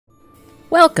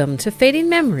Welcome to Fading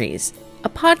Memories, a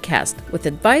podcast with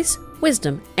advice,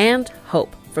 wisdom, and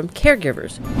hope from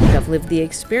caregivers who have lived the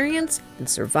experience and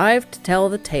survived to tell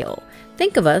the tale.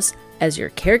 Think of us as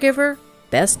your caregiver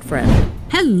best friend.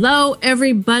 Hello,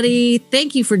 everybody.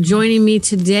 Thank you for joining me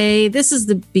today. This is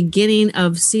the beginning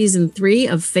of season 3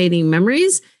 of Fading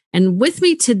Memories. And with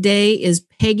me today is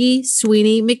Peggy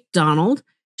Sweeney McDonald.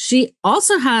 She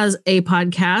also has a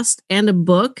podcast and a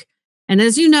book. And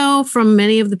as you know, from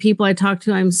many of the people I talk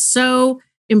to, I'm so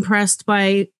impressed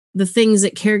by the things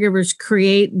that caregivers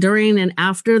create during and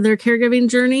after their caregiving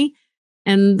journey.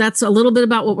 And that's a little bit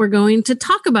about what we're going to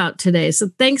talk about today. So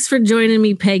thanks for joining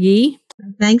me, Peggy.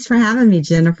 Thanks for having me,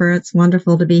 Jennifer. It's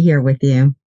wonderful to be here with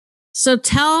you. So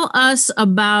tell us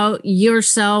about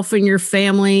yourself and your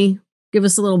family. Give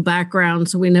us a little background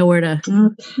so we know where to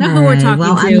know who we're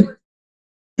talking to.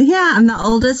 I'm the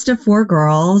oldest of 4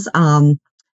 girls.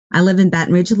 I live in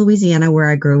Baton Rouge, Louisiana, where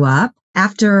I grew up.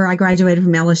 After I graduated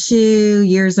from LSU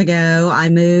years ago, I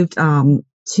moved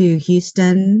to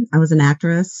Houston. I was an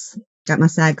actress, got my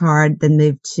SAG card, then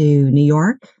moved to New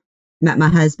York, met my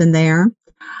husband there.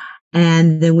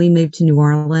 And then we moved to New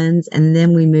Orleans, and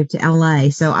then we moved to LA.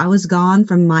 So I was gone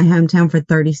from my hometown for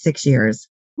 36 years.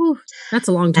 Whew, that's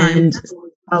a long time. And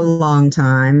a long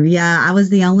time. Yeah, I was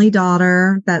the only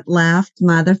daughter that left.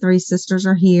 My other 3 sisters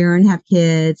are here and have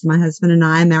kids. My husband and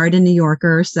I married a New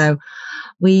Yorker, so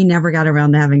we never got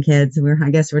around to having kids. I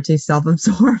guess we're too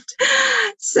self-absorbed.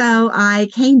 So I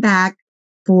came back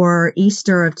for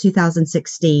Easter of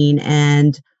 2016,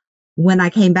 and when I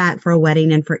came back for a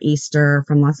wedding and for Easter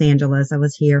from Los Angeles, I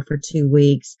was here for 2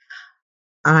 weeks.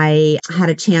 I had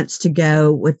a chance to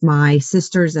go with my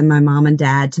sisters and my mom and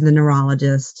dad to the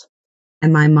neurologist,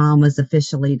 and my mom was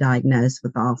officially diagnosed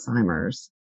with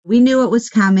Alzheimer's. We knew it was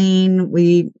coming.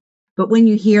 But when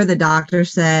you hear the doctor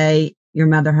say your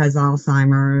mother has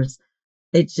Alzheimer's,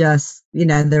 it just,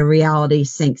 the reality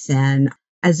sinks in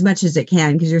as much as it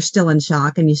can, because you're still in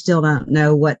shock and you still don't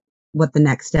know what the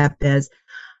next step is.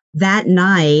 That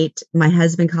night, my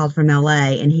husband called from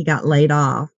LA and he got laid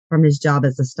off from his job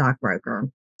as a stockbroker.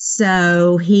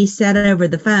 So he said over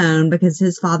the phone, because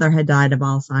his father had died of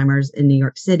Alzheimer's in New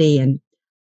York City, and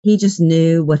he just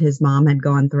knew what his mom had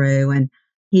gone through. And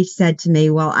he said to me,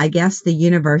 well, I guess the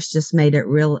universe just made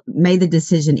the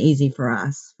decision easy for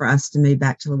us to move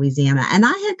back to Louisiana. And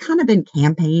I had kind of been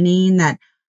campaigning that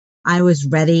I was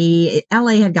ready.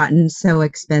 LA had gotten so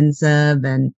expensive,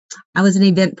 and I was an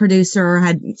event producer,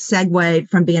 had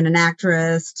segued from being an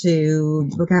actress to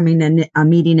becoming a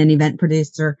meeting and event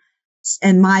producer.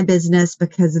 And my business,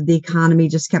 because of the economy,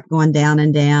 just kept going down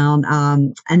and down.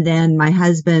 And then my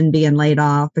husband being laid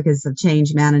off because of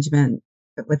change management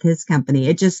with his company.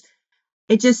 It just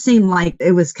seemed like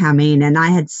it was coming. And I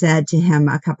had said to him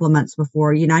a couple of months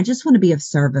before, I just want to be of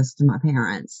service to my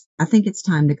parents. I think it's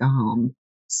time to go home.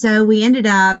 So I ended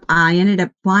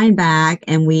up flying back,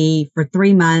 and for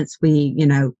 3 months, we,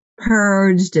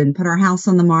 purged and put our house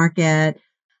on the market,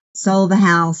 sold the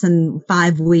house in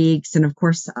 5 weeks. And of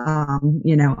course, I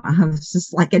was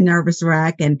just like a nervous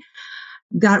wreck and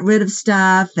got rid of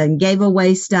stuff and gave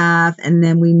away stuff. And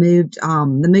then we moved,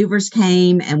 the movers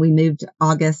came, and we moved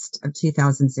August of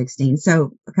 2016.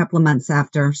 So a couple of months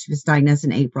after she was diagnosed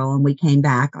in April, and we came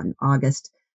back on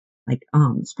August,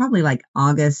 it's probably like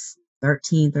August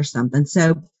 13th or something.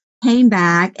 So came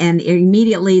back, and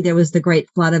immediately there was the great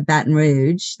flood of Baton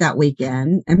Rouge that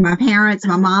weekend. And my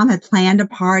mom had planned a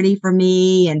party for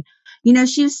me, and,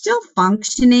 she was still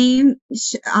functioning.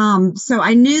 So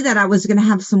I knew that I was going to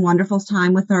have some wonderful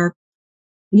time with her,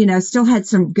 still had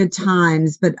some good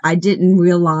times, but I didn't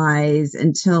realize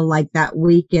until like that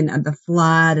weekend of the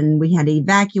flood, and we had to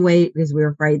evacuate because we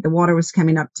were afraid the water was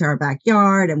coming up to our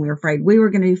backyard, and we were afraid we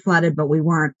were going to be flooded, but we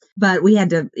weren't. But we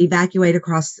had to evacuate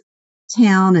across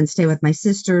town and stay with my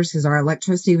sisters because our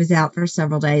electricity was out for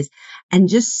several days. And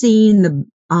just seeing the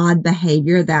odd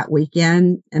behavior that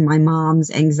weekend, and my mom's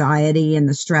anxiety and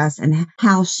the stress, and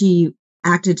how she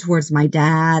acted towards my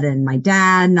dad, and my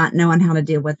dad not knowing how to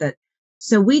deal with it.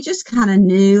 So we just kind of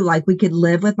knew like we could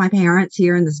live with my parents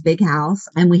here in this big house,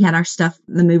 and we had our stuff,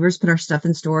 the movers put our stuff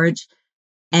in storage,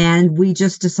 and we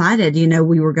just decided,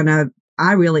 we were going to,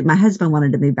 my husband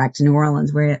wanted to move back to New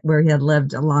Orleans where he had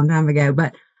lived a long time ago,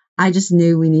 but I just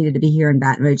knew we needed to be here in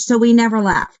Baton Rouge. So we never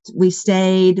left. We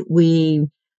stayed.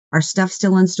 Our stuff's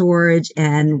still in storage,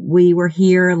 and we were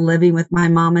here living with my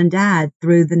mom and dad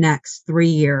through the next 3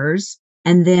 years.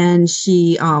 And then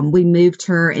we moved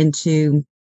her into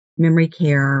memory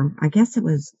care. I guess it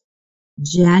was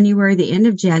the end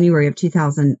of January of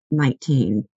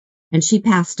 2019. And she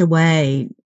passed away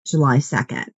July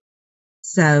 2nd.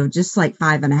 So just like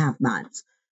 5.5 months.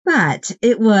 But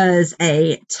it was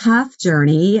a tough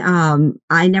journey.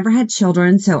 I never had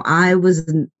children, so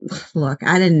look,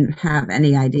 I didn't have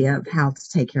any idea of how to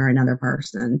take care of another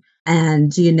person.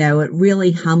 And, it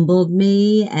really humbled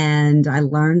me and I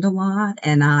learned a lot.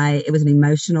 And it was an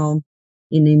emotional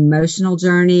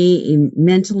journey,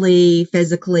 mentally,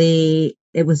 physically,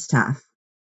 it was tough.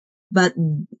 But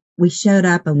we showed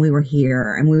up and we were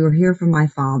here for my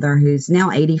father, who's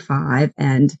now 85.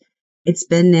 And it's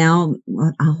been now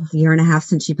a year and a half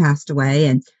since she passed away.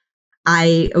 And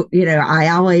I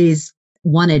always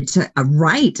wanted to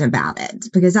write about it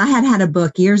because I had a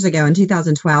book years ago in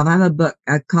 2012. I have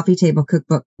a coffee table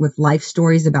cookbook with life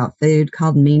stories about food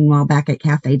called Meanwhile Back at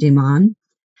Cafe Du Monde.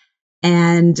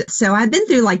 And so I've been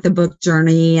through like the book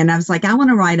journey and I was like, I want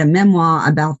to write a memoir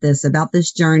about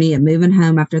this journey of moving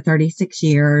home after 36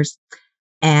 years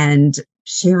and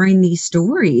sharing these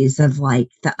stories of like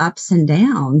the ups and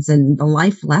downs and the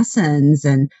life lessons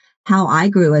and how I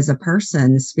grew as a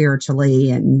person spiritually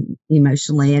and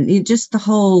emotionally and just the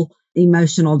whole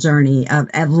emotional journey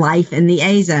of life in the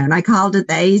A zone. I called it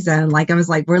the A zone. Like I was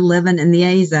like, we're living in the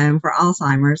A zone for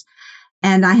Alzheimer's.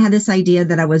 And I had this idea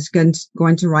that I was going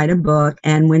to write a book.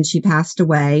 And when she passed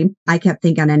away, I kept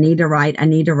thinking, I need to write.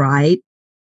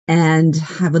 And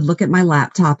I would look at my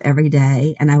laptop every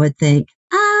day and I would think,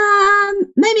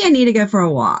 maybe I need to go for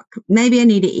a walk. Maybe I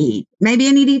need to eat. Maybe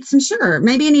I need to eat some sugar.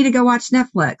 Maybe I need to go watch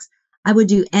Netflix. I would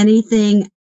do anything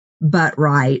but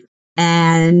write.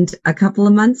 And a couple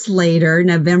of months later,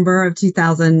 November of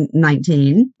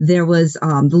 2019, there was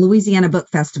the Louisiana Book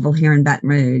Festival here in Baton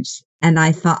Rouge. And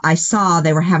I saw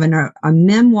they were having a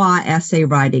memoir essay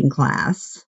writing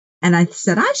class. And I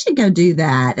said, I should go do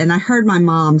that. And I heard my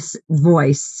mom's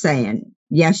voice saying,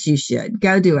 yes, you should.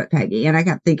 Go do it, Peggy. And I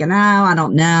kept thinking, oh, I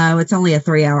don't know. It's only a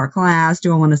 3-hour class.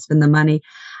 Do I want to spend the money?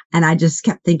 And I just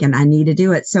kept thinking, I need to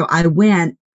do it. So I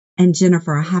went. And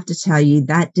Jennifer, I have to tell you,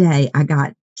 that day I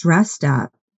got dressed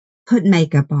up, put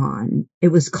makeup on. It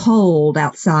was cold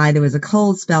outside. There was a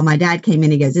cold spell. My dad came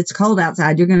in. He goes, it's cold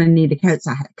outside. You're going to need a coat.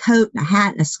 So I had a coat and a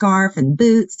hat and a scarf and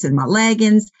boots and my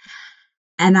leggings.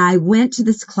 And I went to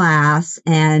this class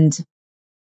and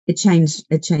it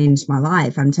changed my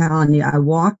life. I'm telling you, I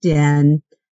walked in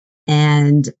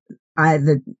and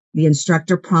the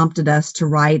instructor prompted us to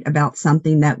write about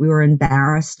something that we were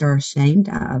embarrassed or ashamed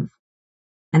of.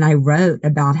 And I wrote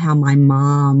about how my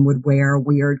mom would wear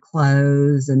weird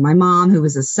clothes and my mom, who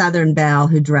was a Southern belle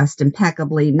who dressed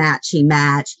impeccably, matchy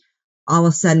match, all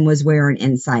of a sudden was wearing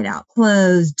inside out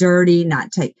clothes, dirty,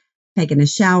 not taking a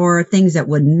shower, things that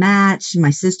wouldn't match. My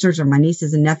sisters or my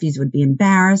nieces and nephews would be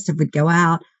embarrassed if we'd go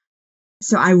out.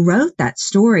 So I wrote that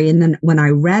story. And then when I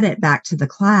read it back to the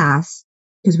class,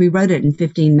 because we wrote it in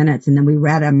 15 minutes and then we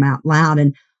read them out loud.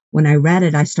 And when I read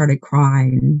it, I started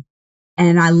crying.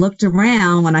 And I looked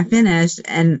around when I finished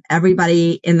and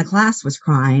everybody in the class was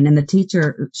crying. And the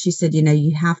teacher, she said,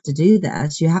 you have to do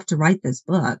this. You have to write this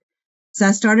book. So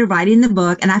I started writing the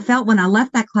book. And I felt when I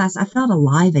left that class, I felt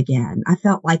alive again. I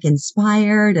felt like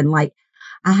inspired and like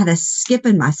I had a skip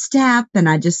in my step and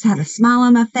I just had a smile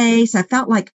on my face. I felt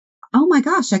like, oh my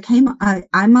gosh,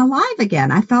 I'm alive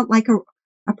again. I felt like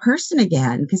a person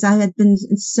again because I had been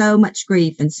in so much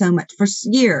grief and so much for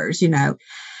years,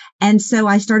 And so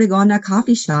I started going to a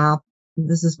coffee shop.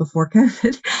 This is before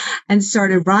COVID and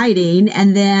started writing.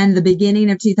 And then the beginning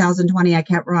of 2020, I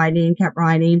kept writing.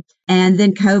 And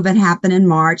then COVID happened in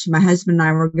March. My husband and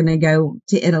I were going to go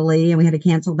to Italy and we had to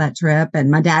cancel that trip. And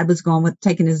my dad was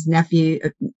taking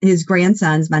his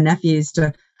grandsons, my nephews,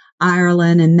 to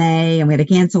Ireland in May, and we had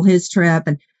to cancel his trip.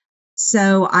 And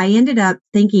so I ended up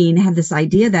had this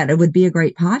idea that it would be a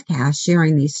great podcast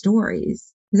sharing these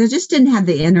stories. Because I just didn't have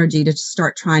the energy to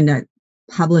start trying to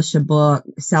publish a book,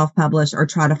 self-publish, or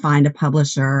try to find a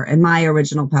publisher. And my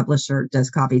original publisher does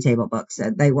coffee table books,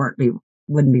 said they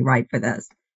wouldn't be right for this.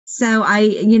 So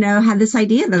I, had this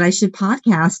idea that I should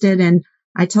podcast it. And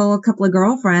I told a couple of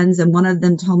girlfriends, and one of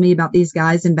them told me about these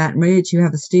guys in Baton Rouge who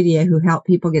have a studio who help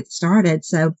people get started.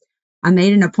 So I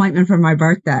made an appointment for my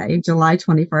birthday, July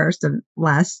 21st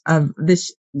of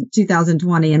this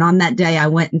 2020. And on that day, I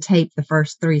went and taped the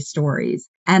first 3 stories.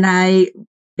 And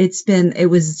it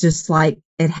was just like,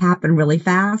 it happened really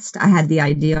fast. I had the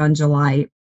idea on July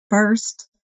 1st,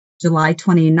 July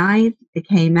 29th, it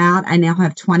came out. I now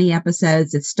have 20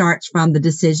 episodes. It starts from the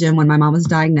decision when my mom was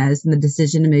diagnosed and the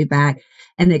decision to move back.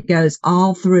 And it goes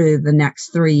all through the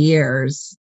next 3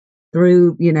 years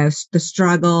through, the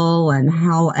struggle and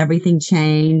how everything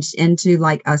changed into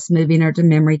like us moving her to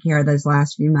memory care those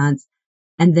last few months.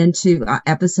 And then to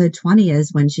episode 20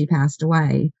 is when she passed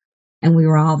away. And we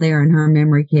were all there in her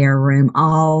memory care room,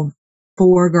 all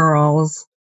 4 girls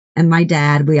and my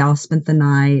dad. We all spent the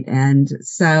night. And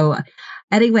so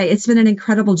anyway, it's been an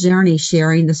incredible journey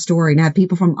sharing the story. And I have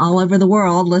people from all over the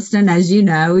world listening. As you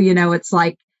know, it's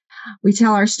like we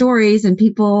tell our stories and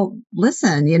people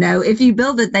listen. If you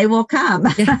build it, they will come.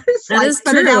 Yeah, It's that like is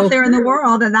put it true. out there in the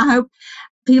world. And I hope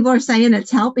people are saying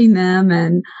it's helping them.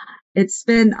 And it's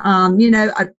been,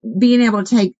 being able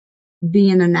to take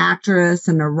being an actress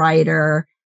and a writer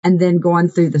and then going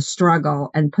through the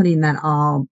struggle and putting that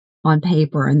all on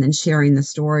paper and then sharing the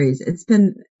stories. It's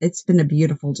been a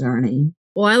beautiful journey.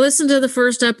 Well, I listened to the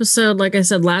first episode, like I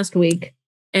said, last week.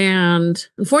 And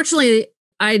unfortunately,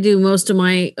 I do most of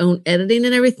my own editing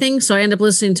and everything. So I end up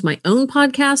listening to my own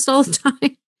podcast all the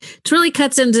time. It really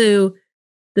cuts into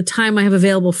the time I have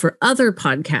available for other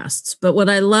podcasts. But what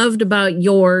I loved about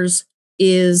yours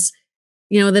is,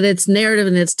 that it's narrative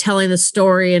and it's telling the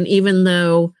story. And even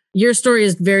though your story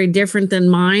is very different than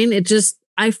mine,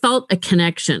 I felt a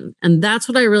connection. And that's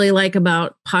what I really like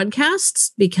about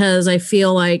podcasts, because I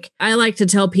feel like I like to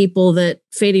tell people that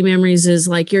Fading Memories is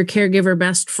like your caregiver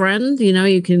best friend.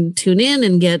 You can tune in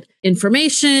and get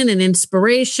information and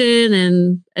inspiration.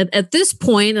 And at this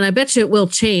point, and I bet you it will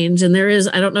change. And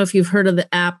I don't know if you've heard of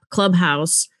the app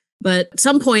Clubhouse, but at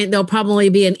some point there'll probably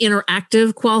be an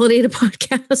interactive quality to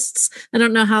podcasts. I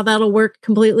don't know how that'll work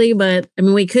completely, but I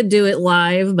mean, we could do it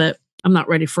live, but I'm not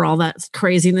ready for all that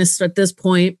craziness at this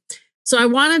point. So I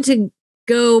wanted to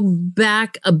go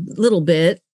back a little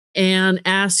bit and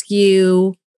ask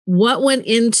you what went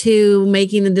into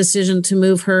making the decision to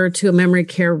move her to a memory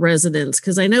care residence?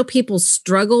 Because I know people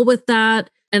struggle with that.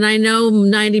 And I know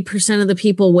 90% of the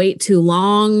people wait too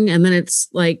long. And then it's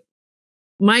like,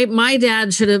 my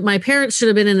parents should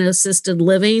have been in assisted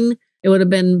living. It would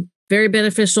have been very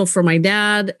beneficial for my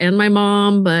dad and my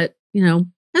mom. But,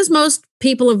 as most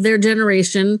people of their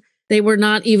generation, that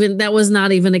was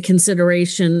not even a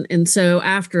consideration. And so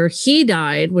after he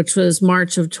died, which was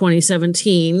March of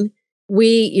 2017,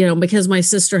 we, because my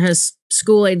sister has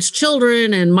school age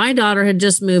children and my daughter had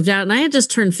just moved out and I had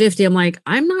just turned 50. I'm like,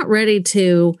 I'm not ready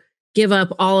to give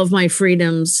up all of my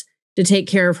freedoms to take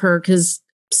care of her, because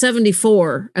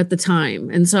 74 at the time.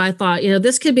 And so I thought,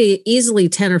 this could be easily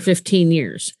 10 or 15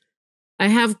 years. I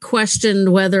have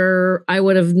questioned whether I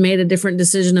would have made a different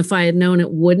decision if I had known it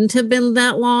wouldn't have been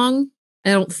that long. I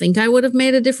don't think I would have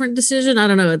made a different decision. I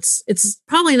don't know. It's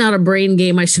probably not a brain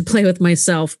game I should play with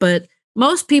myself, but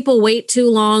most people wait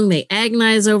too long. They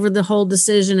agonize over the whole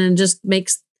decision and just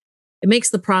makes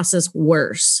the process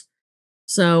worse.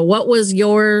 So what was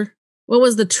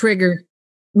the trigger?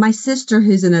 My sister,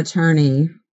 who's an attorney,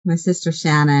 my sister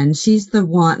Shannon, she's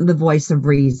the voice of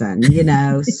reason,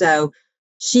 so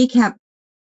she kept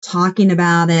talking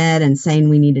about it and saying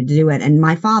we needed to do it. And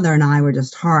my father and I were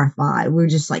just horrified. We were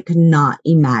just like, could not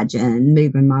imagine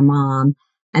moving my mom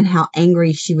and how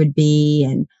angry she would be.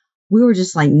 And we were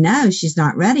just like, no, she's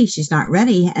not ready. She's not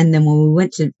ready. And then when we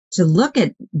went to look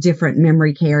at different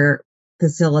memory care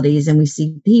facilities and we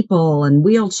see people in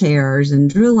wheelchairs and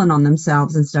drooling on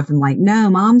themselves and stuff, I'm like, no,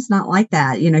 mom's not like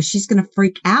that. She's going to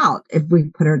freak out if we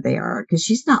put her there because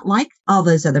she's not like all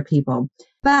those other people.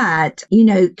 But,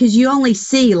 because you only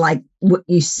see like what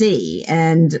you see.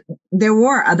 And there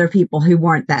were other people who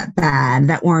weren't that bad,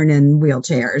 that weren't in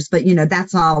wheelchairs. But,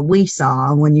 that's all we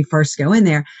saw when you first go in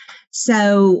there.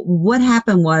 So what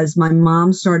happened was my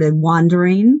mom started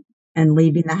wandering and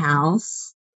leaving the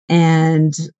house.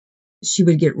 And she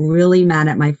would get really mad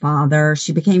at my father.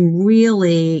 She became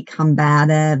really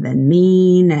combative and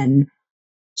mean, and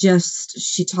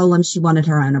she told him she wanted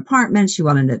her own apartment. She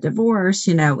wanted a divorce.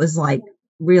 It was like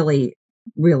really,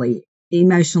 really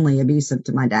emotionally abusive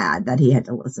to my dad that he had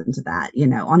to listen to that,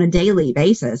 on a daily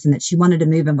basis, and that she wanted to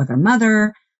move in with her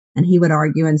mother. And he would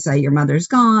argue and say, your mother's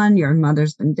gone. Your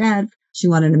mother's been dead. She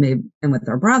wanted to move in with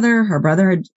her brother. Her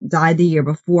brother had died the year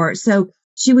before. So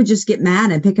she would just get mad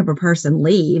and pick up her purse and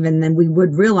leave. And then we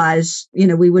would realize,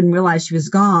 we wouldn't realize she was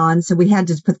gone. So we had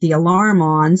to put the alarm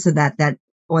on so that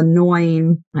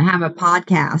annoying, I have a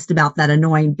podcast about that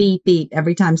annoying beep, beep.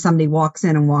 Every time somebody walks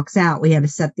in and walks out, we had to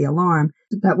set the alarm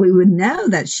so that we would know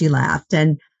that she left.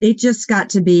 And it just got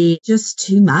to be just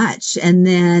too much. And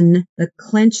then the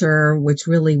clincher, which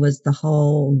really was the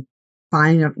whole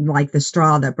like the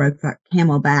straw that broke the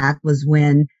camel back, was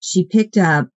when she picked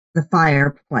up the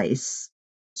fireplace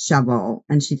shovel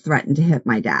and she threatened to hit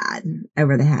my dad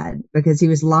over the head because he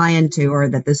was lying to her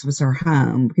that this was her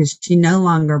home, because she no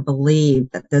longer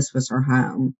believed that this was her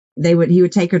home. He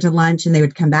would take her to lunch and they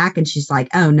would come back and she's like,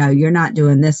 oh no, you're not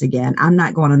doing this again. I'm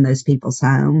not going in those people's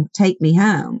home. Take me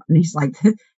home. And he's like,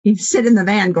 he'd sit in the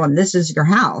van going, this is your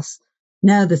house.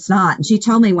 No, that's not. And she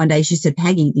told me one day, she said,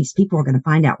 Peggy, these people are going to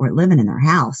find out we're living in their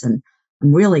house and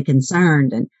I'm really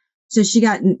concerned. And so she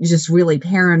got just really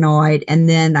paranoid. And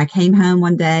then I came home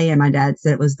one day and my dad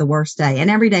said it was the worst day. And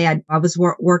every day I was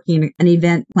working an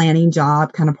event planning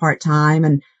job, kind of part time.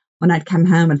 And when I'd come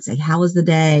home, I'd say, how was the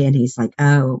day? And he's like,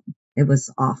 oh, it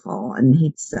was awful. And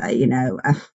he'd say,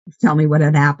 tell me what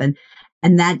had happened.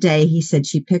 And that day he said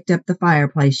she picked up the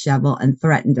fireplace shovel and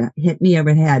threatened to hit me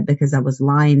over the head because I was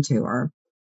lying to her.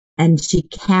 And she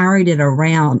carried it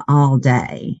around all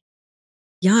day.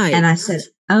 Yikes. And I said,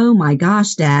 oh my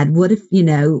gosh, Dad, what if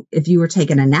you were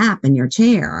taking a nap in your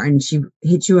chair and she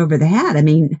hit you over the head? I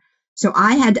mean, so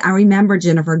I remember,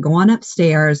 Jennifer, going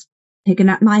upstairs, picking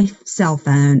up my cell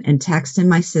phone and texting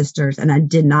my sisters. And I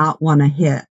did not want to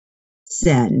hit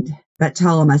send, but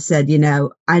told them, I said,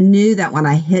 I knew that when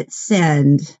I hit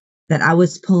send, that I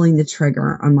was pulling the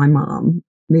trigger on my mom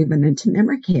moving into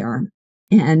memory care.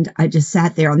 And I just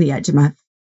sat there on the edge of my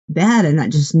bed and I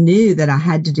just knew that I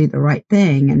had to do the right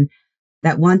thing. And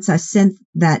that once I sent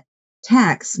that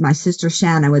text, my sister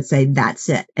Shanna would say, that's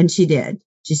it. And she did.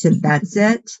 She said, that's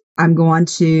it. I'm going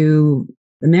to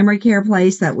the memory care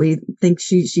place that we think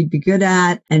she'd be good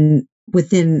at. And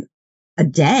within a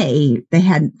day, they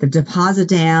had the deposit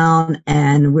down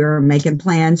and we were making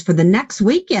plans for the next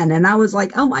weekend. And I was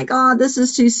like, oh my God, this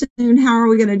is too soon. How are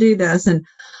we going to do this? And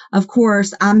of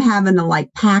course, I'm having to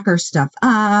pack her stuff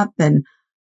up and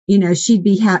she'd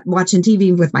be watching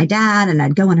TV with my dad and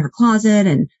I'd go in her closet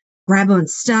and grab a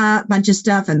bunch of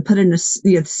stuff and put in the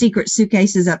secret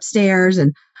suitcases upstairs.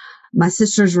 And my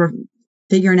sisters were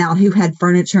figuring out who had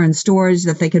furniture and storage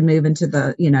that they could move into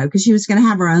the, because she was going to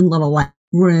have her own little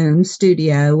room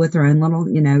studio with her own little,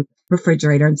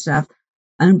 refrigerator and stuff,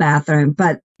 own bathroom.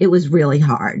 But it was really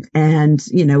hard. And,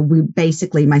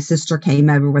 my sister came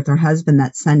over with her husband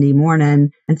that Sunday morning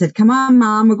and said, come on,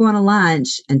 Mom, we're going to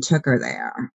lunch, and took her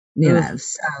there,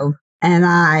 so. And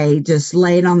I just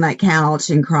laid on that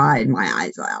couch and cried my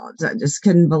eyes out. I just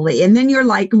couldn't believe. And then you're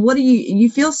like, you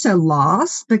feel so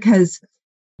lost because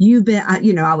you've been,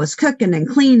 I was cooking and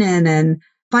cleaning and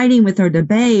fighting with her to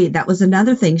bathe. That was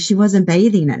another thing. She wasn't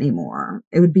bathing anymore.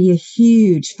 It would be a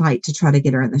huge fight to try to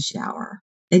get her in the shower.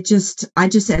 I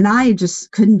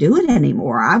just couldn't do it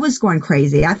anymore. I was going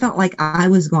crazy. I felt like I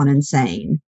was going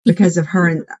insane because of her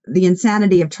and the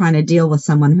insanity of trying to deal with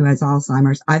someone who has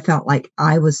Alzheimer's. I felt like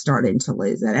I was starting to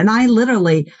lose it. And I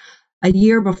literally, a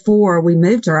year before we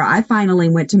moved her, I finally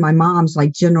went to my mom's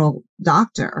general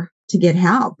doctor to get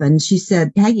help. And she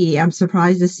said, Peggy, I'm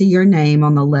surprised to see your name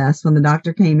on the list when the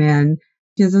doctor came in.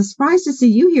 She goes, I'm surprised to see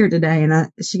you here today.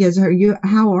 And she goes,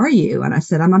 how are you? And I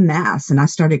said, I'm a mess. And I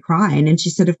started crying. And she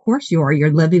said, of course you are.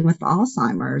 You're living with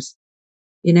Alzheimer's.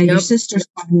 Your sisters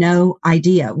have no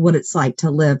idea what it's like to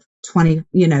live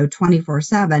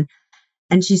 24/7.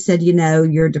 And she said,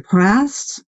 you're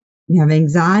depressed. You have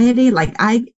anxiety.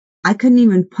 I couldn't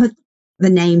even put the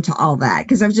name to all that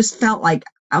because I just felt like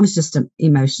I was just an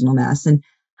emotional mess and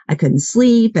I couldn't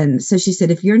sleep. And so she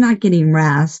said, if you're not getting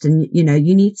rest and, you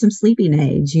need some sleeping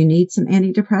aids, you need some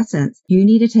antidepressants, you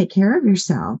need to take care of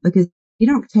yourself because if you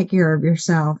don't take care of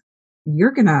yourself,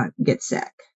 you're going to get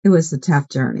sick. It was a tough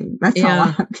journey. That's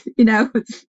all,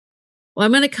 Well,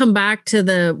 I'm going to come back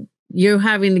to you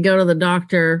having to go to the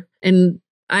doctor. And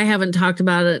I haven't talked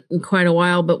about it in quite a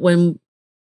while, but when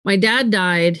my dad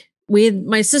died,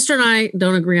 my sister and I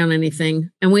don't agree on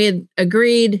anything. And we had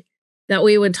agreed that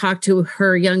we would talk to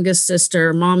her youngest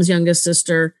sister, mom's youngest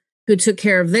sister, who took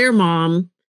care of their mom.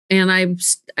 And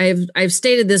I've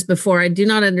stated this before. I do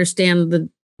not understand the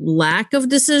lack of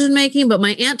decision making, but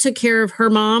my aunt took care of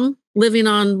her mom living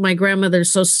on my grandmother's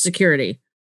Social Security.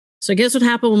 So guess what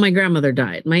happened when my grandmother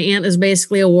died? My aunt is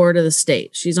basically a ward of the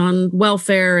state. She's on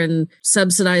welfare and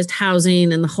subsidized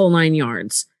housing and the whole 9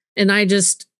 yards. And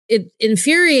it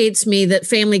infuriates me that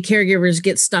family caregivers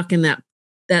get stuck in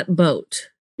that boat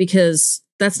because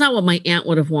that's not what my aunt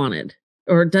would have wanted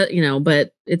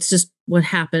but it's just what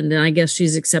happened. And I guess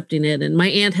she's accepting it. And my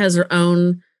aunt has her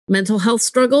own mental health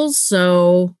struggles.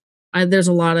 So there's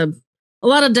a lot of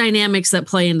dynamics that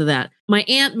play into that. My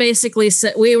aunt basically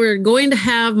said we were going to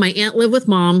have my aunt live with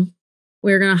mom.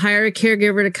 We were going to hire a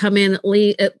caregiver to come in at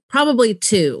least probably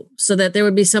 2 so that there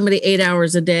would be somebody 8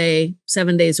 hours a day,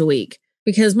 7 days a week.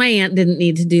 Because my aunt didn't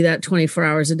need to do that 24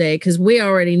 hours a day because we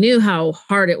already knew how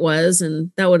hard it was.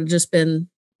 And that would have just been,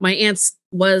 my aunt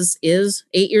is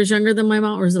 8 years younger than my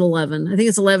mom, or is it 11? I think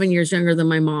it's 11 years younger than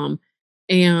my mom.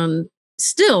 And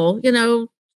still,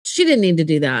 she didn't need to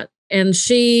do that. And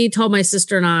she told my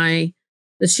sister and I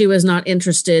that she was not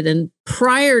interested. And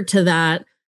prior to that,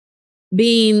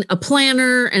 being a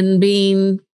planner and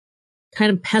being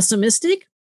kind of pessimistic,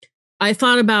 I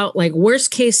thought about worst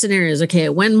case scenarios. Okay,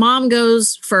 when mom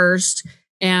goes first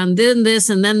and then this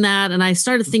and then that. And I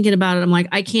started thinking about it. I'm like,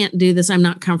 I can't do this. I'm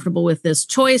not comfortable with this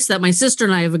choice that my sister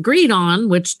and I have agreed on,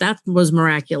 which that was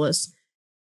miraculous.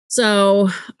 So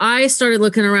I started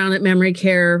looking around at memory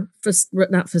care,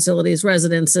 not facilities,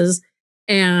 residences,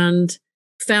 and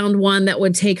found one that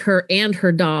would take her and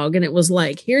her dog. And it was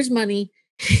like, here's money,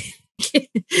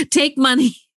 take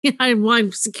money.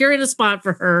 I'm securing a spot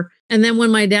for her. And then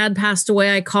when my dad passed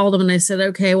away, I called him and I said,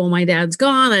 okay, well, my dad's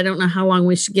gone. I don't know how long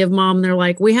we should give mom. And they're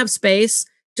like, we have space.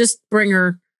 Just bring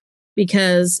her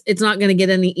because it's not going to get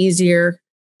any easier.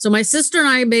 So my sister and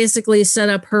I basically set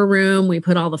up her room. We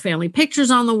put all the family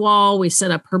pictures on the wall. We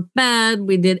set up her bed.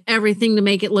 We did everything to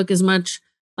make it look as much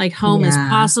like home as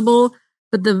possible.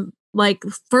 But the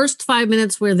first 5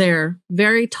 minutes we're there,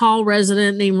 very tall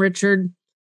resident named Richard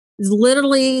is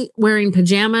literally wearing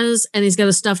pajamas and he's got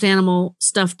a stuffed animal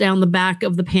stuffed down the back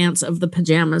of the pants of the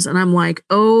pajamas. And I'm like,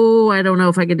 oh, I don't know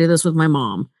if I could do this with my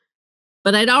mom.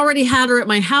 But I'd already had her at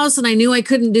my house and I knew I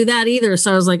couldn't do that either.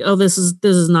 So I was like, oh, this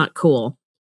is not cool.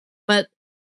 But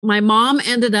my mom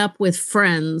ended up with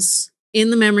friends in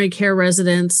the memory care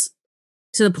residence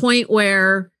to the point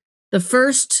where the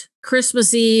first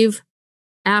Christmas Eve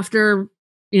after,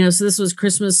 so this was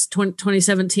Christmas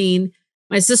 2017,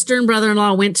 my sister and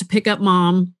brother-in-law went to pick up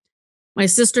mom. My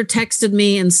sister texted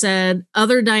me and said,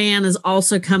 other Diane is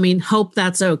also coming. Hope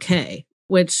that's okay.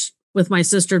 Which with my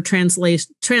sister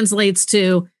translates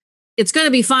to, it's going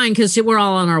to be fine because we're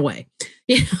all on our way.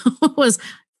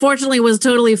 Fortunately was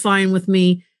totally fine with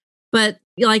me. But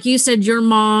like you said, your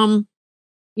mom,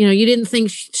 you didn't think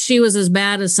she was as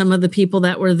bad as some of the people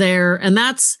that were there. And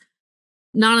that's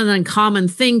not an uncommon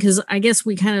thing because I guess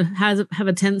we kind of have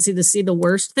a tendency to see the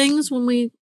worst things when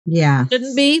we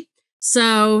shouldn't be.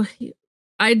 So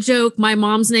I joke, my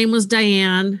mom's name was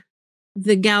Diane.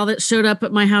 The gal that showed up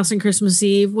at my house on Christmas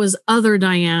Eve was other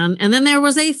Diane. And then there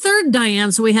was a third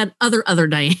Diane. So we had other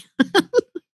Diane.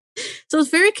 So it was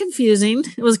very confusing.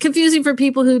 It was confusing for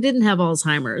people who didn't have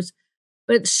Alzheimer's.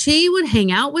 But she would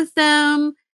hang out with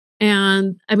them.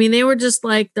 And I mean, they were just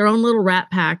like their own little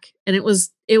rat pack. And it was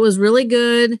really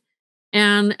good.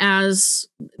 And as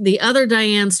the other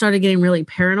Diane started getting really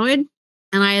paranoid,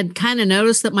 and I had kind of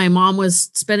noticed that my mom was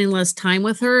spending less time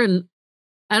with her. And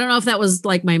I don't know if that was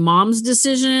like my mom's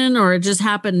decision or it just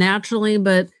happened naturally.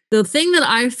 But the thing that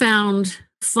I found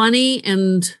funny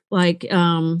and I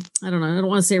don't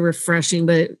want to say refreshing,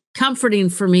 but comforting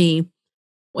for me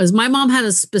was my mom had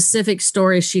a specific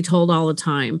story she told all the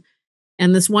time.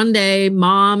 And this one day,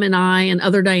 mom and I and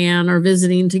other Diane are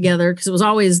visiting together because it was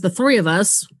always the three of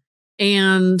us.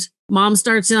 And mom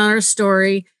starts in on her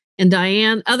story and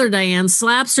other Diane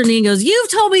slaps her knee and goes,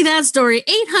 you've told me that story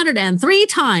 803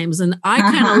 times. And I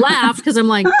kind of laughed because I'm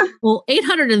like, well,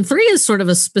 803 is sort of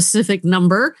a specific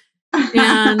number.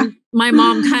 And my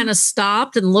mom kind of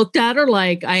stopped and looked at her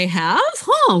like, I have?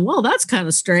 Oh, well, that's kind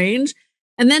of strange.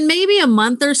 And then maybe a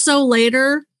month or so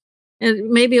later,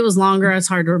 and maybe it was longer, it's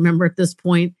hard to remember at this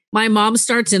point, my mom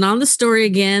starts in on the story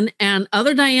again, and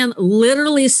other Diane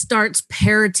literally starts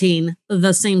parroting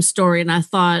the same story. And I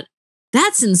thought,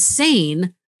 that's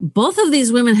insane. Both of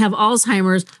these women have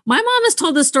Alzheimer's. My mom has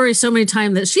told this story so many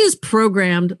times that she has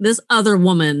programmed this other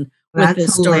woman with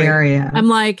this story. Hilarious. I'm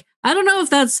like, I don't know if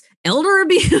that's elder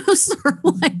abuse or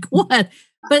like what,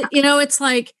 but it's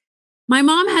like my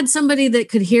mom had somebody that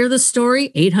could hear the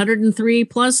story 803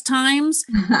 plus times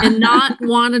and not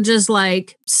want to just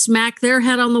like smack their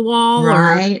head on the wall.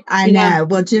 Right. I know.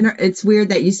 Well, it's weird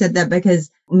that you said that because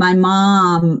my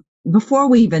mom, before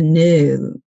we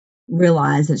even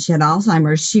realized that she had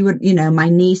Alzheimer's, she would, my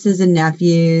nieces and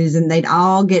nephews, and they'd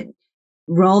all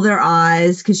roll their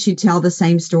eyes because she'd tell the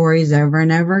same stories over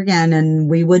and over again. And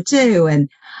we would too. And,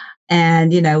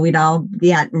 we'd all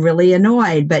get really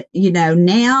annoyed. But,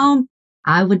 now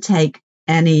I would take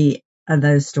any of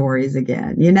those stories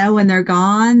again, when they're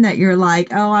gone, that you're like,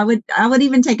 oh, I would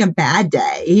even take a bad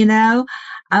day,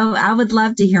 I would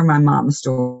love to hear my mom's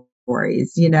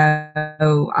stories,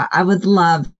 I would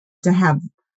love to have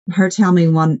her tell me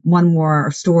one more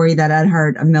story that I'd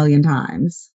heard a million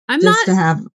times. To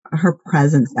have her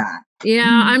presence back.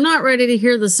 Yeah, I'm not ready to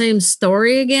hear the same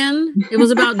story again. It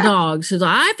was about dogs. She's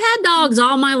like, I've had dogs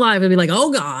all my life. I'd be like,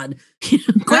 oh God,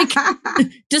 quick,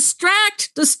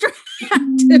 distract. It's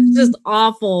just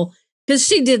awful. Because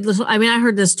she did this. I mean, I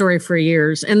heard this story for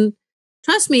years. And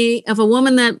trust me, if a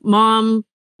woman that mom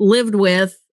lived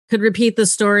with could repeat the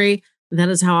story, that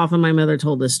is how often my mother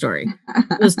told this story.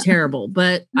 It was terrible.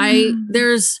 But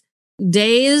there's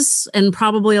days, and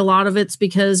probably a lot of it's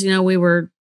because, we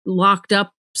were locked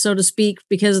up, so to speak,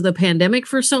 because of the pandemic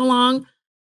for so long.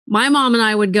 my mom and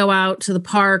I would go out to the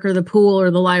park or the pool or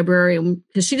the library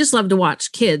because she just loved to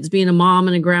watch kids. Being a mom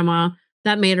and a grandma,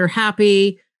 that made her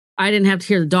happy. I didn't have to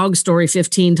hear the dog story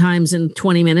 15 times in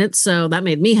 20 minutes. So that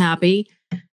made me happy.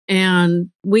 And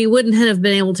we wouldn't have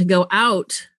been able to go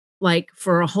out like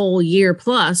for a whole year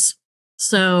plus.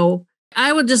 So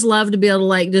I would just love to be able to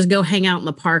like just go hang out in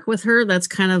the park with her. That's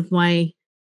kind of my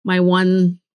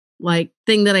one like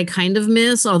thing that I kind of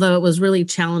miss, although it was really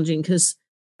challenging because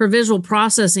her visual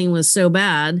processing was so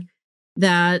bad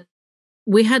that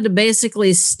we had to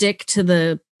basically stick to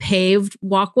the paved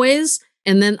walkways.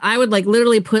 And then I would like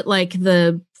literally put like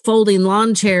the folding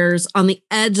lawn chairs on the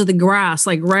edge of the grass,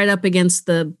 like right up against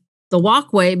the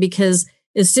walkway, because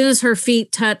as soon as her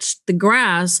feet touched the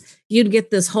grass, you'd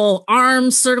get this whole arm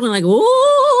circling like,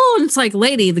 whoa. And it's like,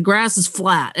 lady, the grass is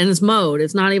flat and it's mowed.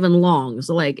 It's not even long.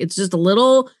 So like, it's just a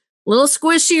little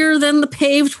squishier than the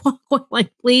paved walkway.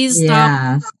 Like, please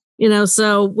stop. Yeah.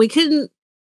 So we couldn't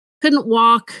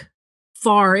walk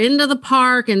far into the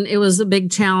park, and it was a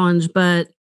big challenge, but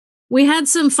we had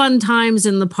some fun times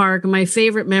in the park. My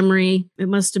favorite memory, it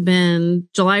must have been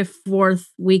July 4th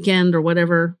weekend or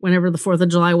whatever, whenever the 4th of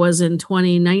July was in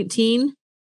 2019.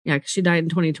 Yeah, because she died in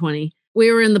 2020.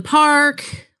 We were in the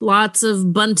park, lots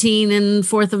of bunting and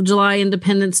 4th of July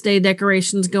Independence Day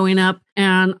decorations going up.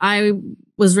 And I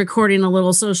was recording a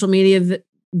little social media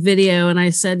video, and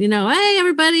I said, hey,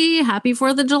 everybody, happy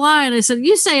 4th of July. And I said,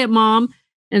 you say it, Mom.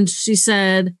 And she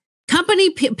said,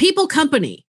 people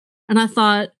company. And I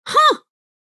thought,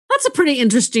 that's a pretty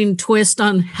interesting twist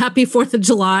on happy 4th of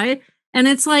July. And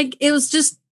it's like, it was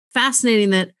just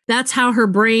fascinating that that's how her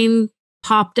brain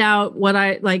popped out what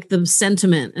I like the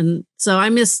sentiment. And so I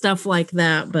miss stuff like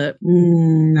that, but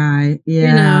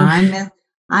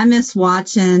I miss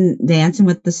watching Dancing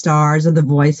with the Stars or The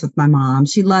Voice with my mom.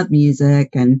 She loved music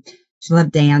and she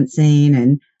loved dancing,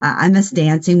 and I miss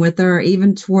dancing with her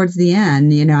even towards the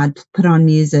end. I'd put on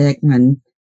music and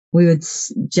we would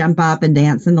jump up and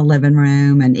dance in the living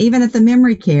room. And even at the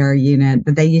memory care unit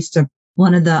that they used to,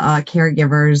 one of the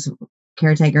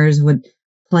caretakers would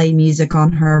play music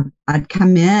on her. I'd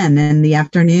come in the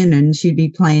afternoon and she'd be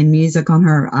playing music on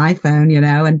her iPhone,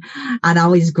 and I'd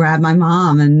always grab my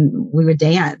mom and we would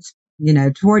dance.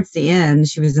 Towards the end,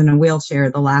 she was in a wheelchair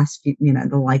the last few,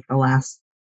 the last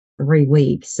 3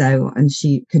 weeks. So, and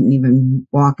she couldn't even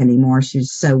walk anymore. She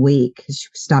was so weak because she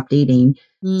stopped eating.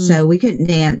 So we couldn't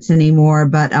dance anymore.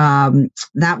 But I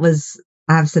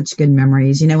have such good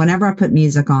memories. Whenever I put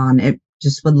music on, it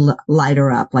just would light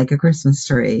her up like a Christmas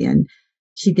tree. And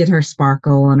she'd get her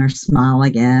sparkle and her smile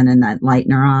again, and that light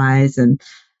in her eyes. And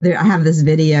I have this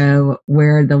video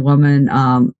where the woman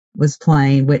was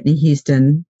playing Whitney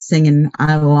Houston singing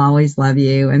I Will Always Love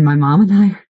You. And my mom and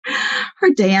I are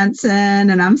dancing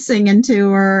and I'm singing to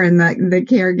her, and the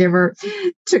caregiver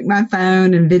took my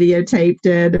phone and videotaped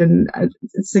it, and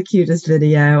it's the cutest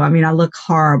video. I mean, I look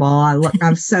horrible.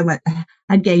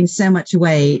 I'd gained so much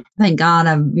weight. Thank God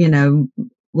I'm,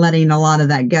 letting a lot of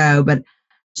that go, but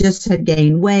just had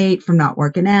gained weight from not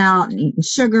working out and eating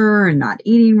sugar and not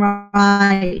eating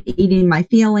right, eating my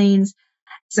feelings.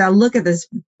 So I look at this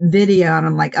video and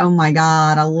I'm like, oh my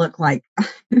God, I look like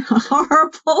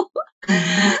horrible.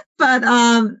 But,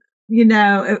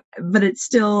 but it's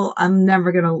still, I'm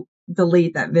never going to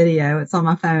delete that video. It's on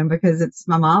my phone because it's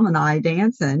my mom and I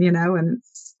dancing, and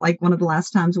it's like one of the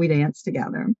last times we danced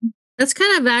together. That's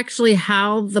kind of actually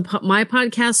how my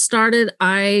podcast started.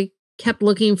 I kept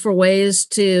looking for ways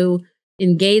to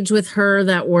engage with her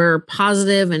that were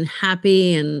positive and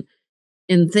happy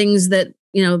and things that,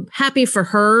 happy for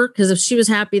her. Because if she was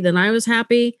happy, then I was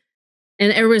happy.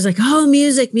 And everybody's like, oh,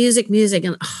 music.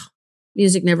 And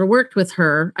music never worked with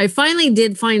her. I finally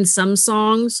did find some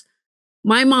songs.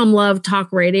 My mom loved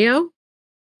talk radio.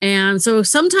 And so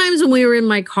sometimes when we were in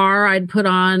my car, I'd put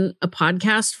on a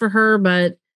podcast for her,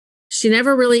 but she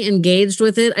never really engaged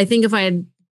with it. I think if I had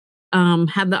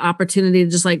had the opportunity to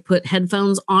just like put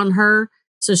headphones on her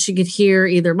so she could hear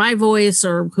either my voice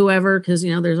or whoever, because,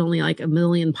 there's only like a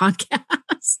million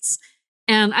podcasts.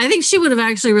 And I think she would have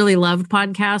actually really loved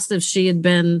podcasts if she had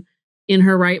been in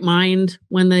her right mind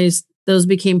when those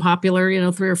became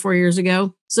popular, 3 or 4 years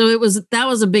ago. So that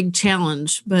was a big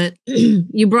challenge. But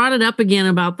you brought it up again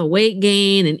about the weight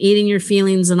gain and eating your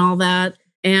feelings and all that.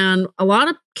 And a lot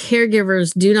of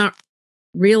caregivers do not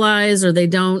realize, or they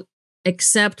don't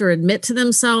accept or admit to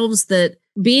themselves that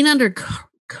being under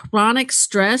chronic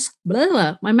stress,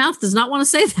 my mouth does not want to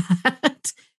say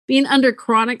that. Being under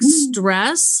chronic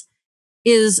stress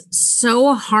is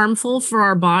so harmful for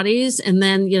our bodies. And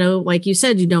then, like you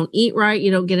said, you don't eat right,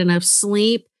 you don't get enough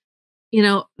sleep.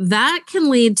 that can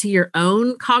lead to your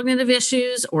own cognitive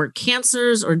issues or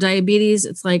cancers or diabetes.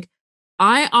 It's like,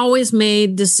 I always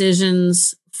made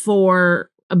decisions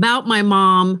about my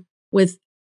mom with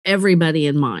everybody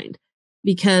in mind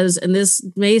because, and this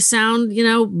may sound,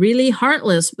 really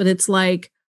heartless, but it's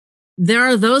like, there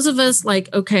are those of us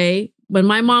like, okay, when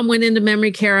my mom went into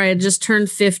memory care, I had just turned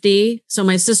 50. So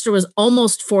my sister was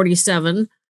almost 47.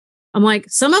 I'm like,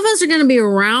 some of us are going to be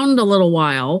around a little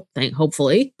while,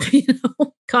 hopefully,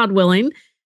 God willing.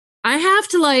 I have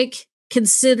to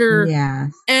consider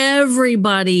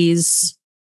everybody's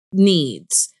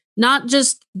needs, not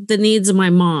just the needs of my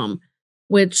mom,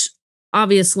 which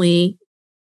obviously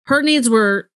her needs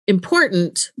were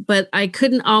important, but I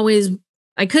couldn't always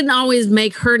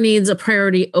make her needs a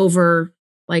priority over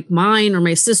mine or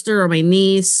my sister or my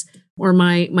niece or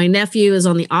my nephew is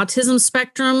on the autism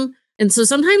spectrum. And so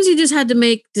sometimes you just had to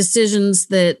make decisions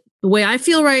that the way I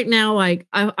feel right now,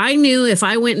 I knew if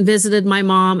I went and visited my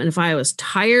mom and if I was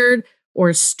tired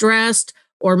or stressed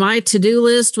or my to-do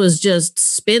list was just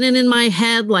spinning in my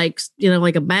head like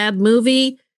a bad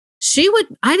movie,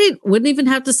 wouldn't even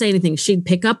have to say anything. She'd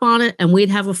pick up on it and we'd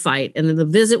have a fight and then the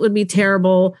visit would be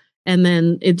terrible. And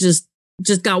then it just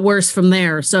got worse from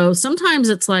there. So sometimes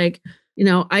it's I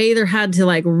either had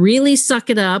to really suck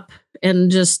it up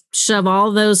and just shove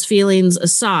all those feelings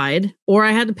aside, or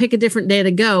I had to pick a different day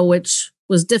to go, which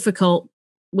was difficult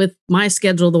with my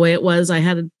schedule the way it was. I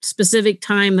had a specific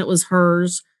time that was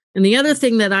hers. And the other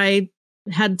thing that I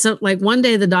had one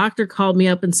day the doctor called me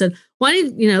up and said, why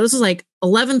did this was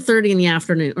 11:30 in the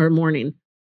afternoon or morning.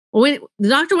 Well, wait, the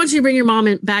doctor wants you to bring your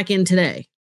mom back in today.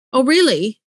 Oh,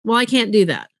 really? Well, I can't do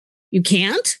that. You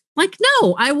can't?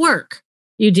 No, I work.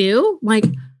 You do?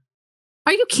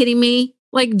 Are you kidding me?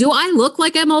 Do I look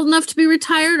like I'm old enough to be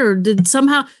retired, or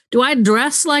do I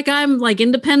dress like I'm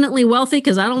independently wealthy?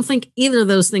 Because I don't think either of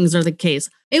those things are the case.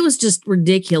 It was just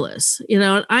ridiculous.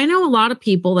 I know a lot of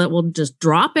people that will just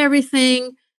drop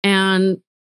everything. And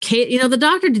the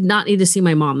doctor did not need to see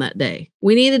my mom that day.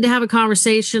 We needed to have a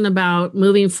conversation about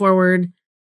moving forward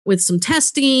with some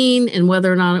testing and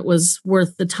whether or not it was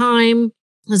worth the time,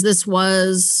 as this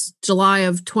was July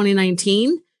of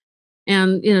 2019.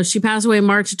 And, she passed away in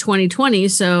March of 2020.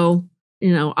 So,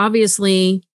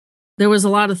 obviously there was a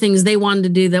lot of things they wanted to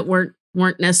do that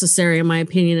weren't necessary, in my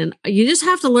opinion. And you just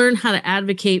have to learn how to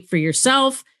advocate for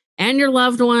yourself and your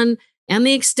loved one and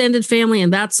the extended family.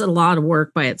 And that's a lot of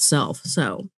work by itself.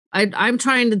 So I'm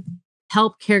trying to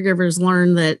help caregivers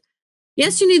learn that,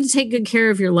 yes, you need to take good care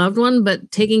of your loved one,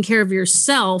 but taking care of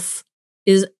yourself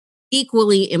is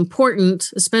equally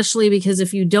important, especially because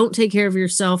if you don't take care of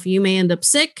yourself, you may end up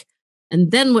sick.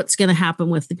 And then what's going to happen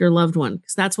with your loved one?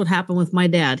 Because that's what happened with my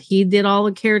dad. He did all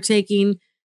the caretaking,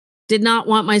 did not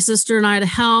want my sister and I to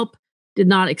help, did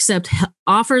not accept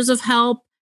offers of help.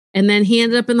 And then he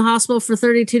ended up in the hospital for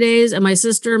 32 days. And my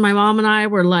sister and my mom and I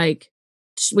were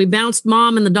we bounced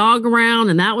mom and the dog around,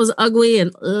 and that was ugly.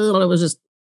 And it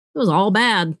was all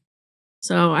bad.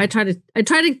 So I try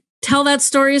to tell that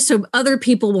story so other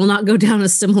people will not go down a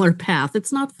similar path.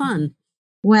 It's not fun.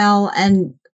 Well,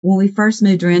 and when we first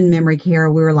moved her in memory care,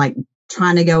 we were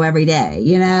trying to go every day,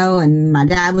 and my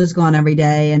dad was going every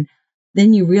day. And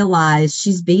then you realize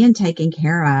she's being taken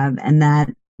care of and that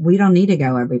we don't need to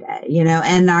go every day,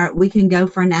 and we can go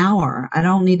for an hour. I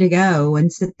don't need to go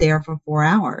and sit there for 4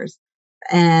 hours.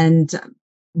 And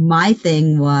my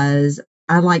thing was,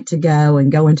 I like to go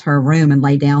into her room and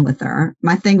lay down with her.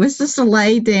 My thing was just to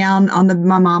lay down on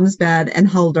my mom's bed and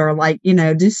hold her,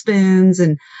 do spoons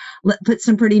and put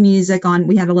some pretty music on.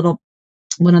 We had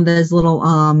one of those little,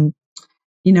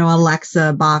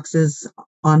 Alexa boxes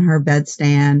on her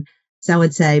bedstand. So I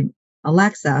would say,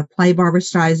 Alexa, play Barbra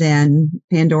Streisand,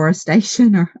 Pandora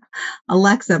Station, or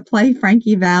Alexa, play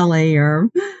Frankie Valli, or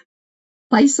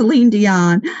play Celine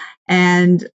Dion,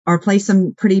 or play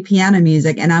some pretty piano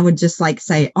music. And I would just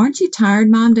say, aren't you tired,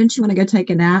 Mom? Don't you want to go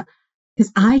take a nap?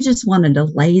 Because I just wanted to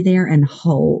lay there and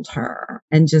hold her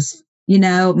and just,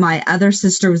 my other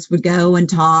sisters would go and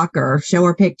talk or show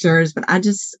her pictures, but I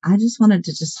just wanted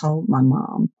to just hold my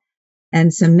mom.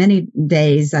 And so many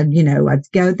days I'd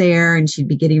go there and she'd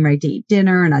be getting ready to eat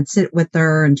dinner and I'd sit with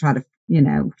her and try to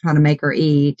make her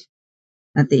eat.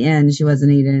 At the end, she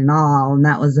wasn't eating at all. And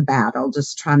that was a battle,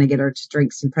 just trying to get her to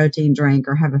drink some protein drink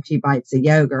or have a few bites of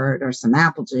yogurt or some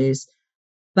apple juice.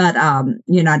 But,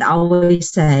 I'd always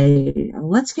say,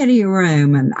 let's go to your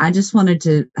room. And I just wanted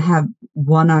to have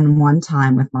one-on-one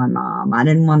time with my mom. I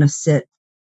didn't want to sit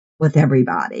with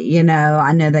everybody.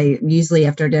 I know they usually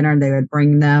after dinner, they would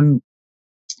bring them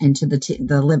into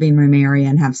the living room area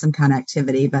and have some kind of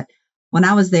activity. But when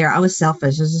I was there, I was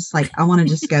selfish. I was just like, I want to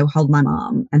just go hold my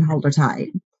mom and hold her tight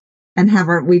and have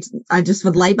her. I just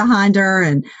would lay behind her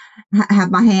and have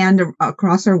my hand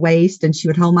across her waist, and she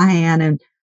would hold my hand and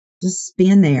just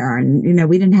being there. And,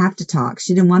 we didn't have to talk.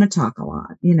 She didn't want to talk a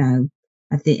lot,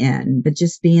 at the end, but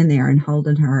just being there and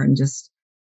holding her and just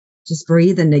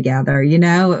breathing together,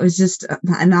 it was just,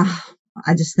 and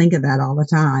I just think of that all the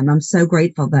time. I'm so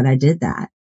grateful that I did that.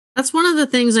 That's one of the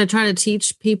things I try to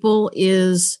teach people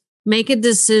is make a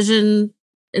decision.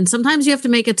 And sometimes you have to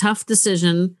make a tough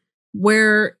decision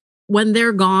where when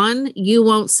they're gone, you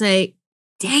won't say,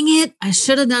 dang it, I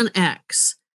should have done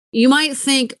X. You might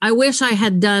think, I wish I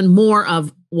had done more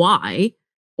of Y,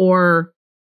 or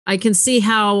I can see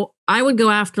how I would go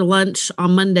after lunch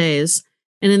on Mondays.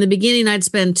 And in the beginning, I'd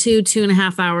spend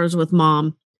 2.5 hours with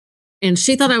mom. And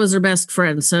she thought I was her best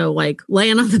friend. So like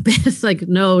laying on the bed, like,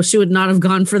 no, she would not have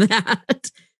gone for that.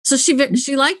 So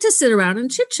she liked to sit around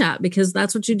and chit chat because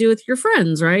that's what you do with your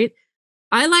friends, right?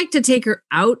 I like to take her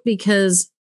out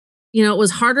because, it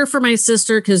was harder for my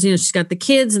sister because, she's got the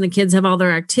kids and the kids have all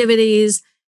their activities,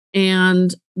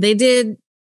 and they did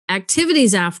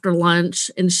activities after lunch,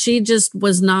 and she just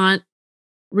was not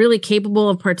really capable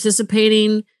of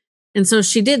participating. And so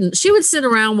she didn't. She would sit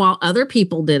around while other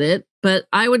people did it, but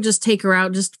I would just take her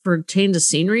out just for a change of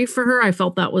scenery for her. I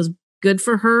felt that was good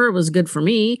for her. It was good for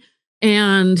me.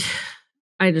 And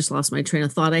I just lost my train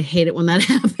of thought. I hate it when that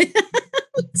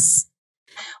happens.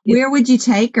 Where would you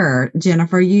take her,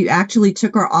 Jennifer? You actually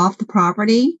took her off the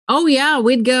property? Oh, yeah.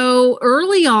 We'd go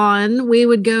early on.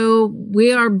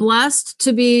 We are blessed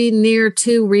to be near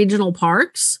 2 regional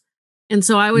parks. And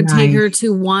so I would take her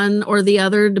to one or the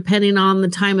other, depending on the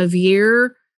time of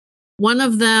year. One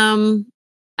of them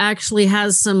actually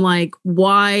has some like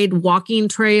wide walking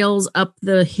trails up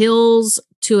the hills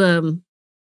to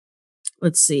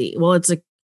let's see. Well,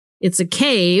 it's a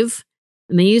cave,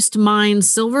 and they used to mine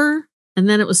silver, and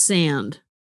then it was sand,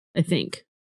 I think.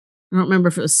 I don't remember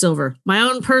if it was silver. My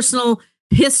own personal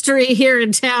history here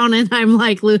in town, and I'm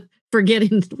like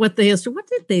forgetting what the history. What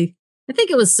did they? I think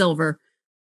it was silver.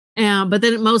 But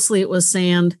then mostly it was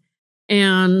sand,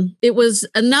 and it was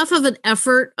enough of an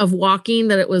effort of walking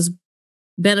that it was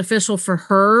beneficial for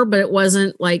her, but it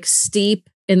wasn't like steep,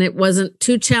 and it wasn't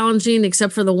too challenging,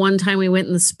 except for the one time we went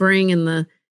in the spring and the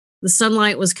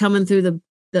sunlight was coming through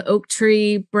the oak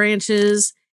tree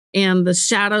branches, and the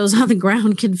shadows on the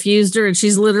ground confused her, and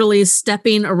she's literally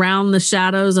stepping around the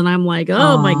shadows, and I'm like,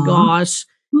 oh my gosh.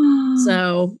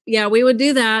 So yeah, we would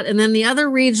do that. And then the other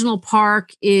regional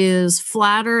park is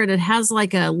flatter, and it has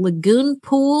like a lagoon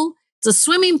pool. It's a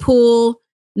swimming pool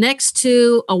next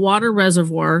to a water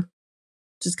reservoir,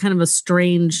 which is kind of a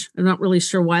strange, I'm not really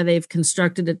sure why they've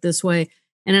constructed it this way.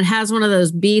 And it has one of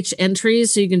those beach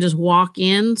entries, so you can just walk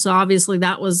in. So obviously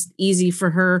that was easy for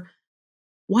her.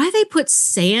 Why they put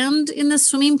sand in the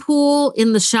swimming pool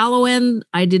in the shallow end,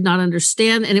 I did not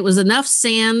understand. And it was enough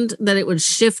sand that it would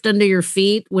shift under your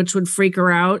feet, which would freak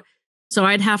her out. So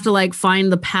I'd have to like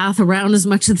find the path around as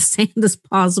much of the sand as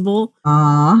possible.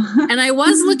 And I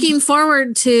was looking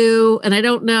forward to, and I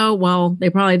don't know, well, they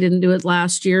probably didn't do it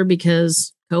last year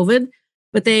because COVID,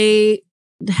 but they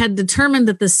had determined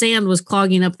that the sand was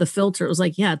clogging up the filter. It was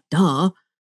like, yeah, duh.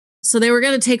 So they were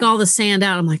going to take all the sand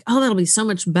out. I'm like, oh, that'll be so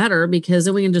much better because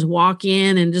then we can just walk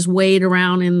in and just wade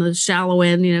around in the shallow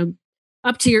end,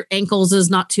 up to your ankles is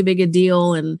not too big a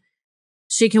deal. And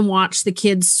she can watch the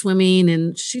kids swimming,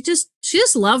 and she just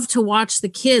loved to watch the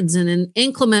kids. And in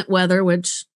inclement weather,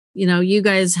 which, you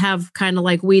guys have kind of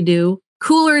like we do,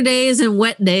 cooler days and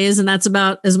wet days, and that's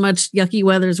about as much yucky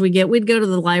weather as we get, we'd go to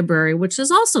the library, which is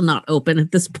also not open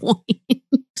at this point.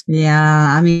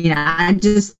 Yeah. I mean,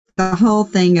 the whole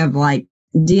thing of like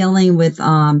dealing with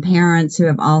parents who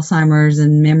have Alzheimer's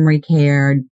and memory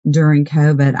care during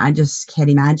COVID, I just can't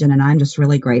imagine. And I'm just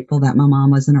really grateful that my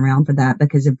mom wasn't around for that,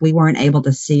 because if we weren't able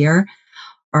to see her,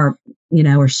 or,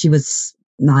 or she was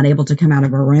not able to come out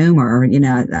of her room, or,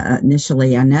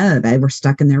 initially I know they were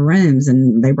stuck in their rooms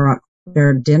and they brought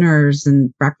their dinners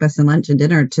and breakfast and lunch and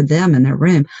dinner to them in their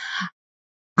room.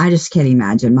 I just can't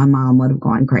imagine. My mom would have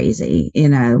gone crazy,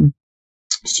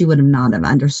 she would have not have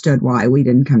understood why we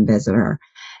didn't come visit her.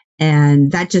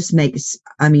 And that just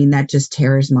that just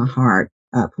tears my heart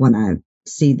up when I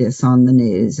see this on the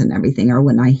news and everything, or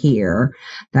when I hear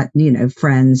that,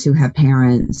 friends who have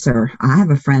parents, or I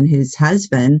have a friend whose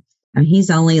husband, and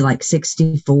he's only like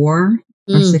 64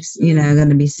 or going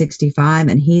to be 65.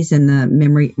 And he's in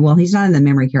the he's not in the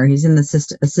memory care. He's in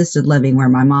the assisted living where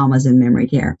my mom was in memory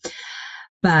care.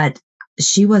 But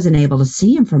she wasn't able to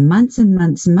see him for months and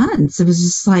months and months. It was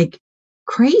just like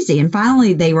crazy. And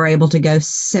finally they were able to go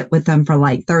sit with them for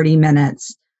like 30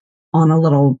 minutes on a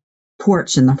little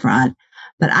porch in the front.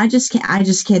 But I just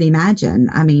can't imagine.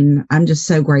 I mean, I'm just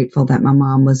so grateful that my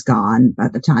mom was gone by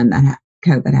the time that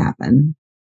COVID happened.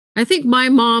 I think my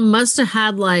mom must have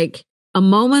had like a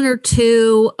moment or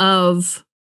two of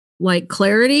like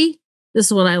clarity. This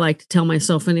is what I like to tell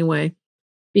myself anyway,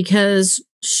 because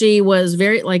she was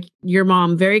very, like your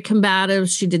mom, very combative.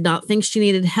 She did not think she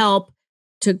needed help.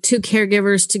 Took 2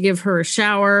 caregivers to give her a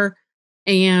shower.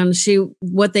 And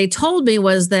what they told me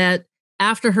was that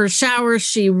after her shower,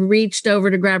 she reached over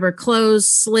to grab her clothes,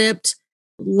 slipped,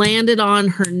 landed on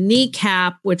her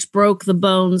kneecap, which broke the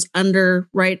bones under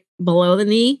right below the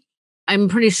knee. I'm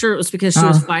pretty sure it was because she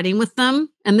was fighting with them.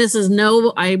 And this is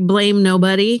I blame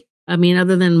nobody. I mean,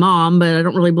 other than mom, but I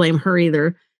don't really blame her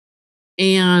either.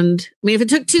 And I mean, if it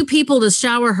took 2 people to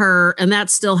shower her and that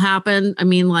still happened, I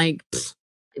mean, like,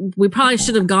 we probably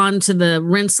should have gone to the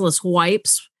rinseless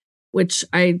wipes, which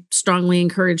I strongly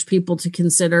encourage people to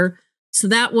consider. So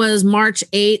that was March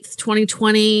 8th,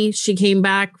 2020. She came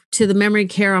back to the memory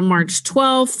care on March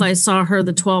 12th. I saw her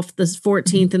the 12th, the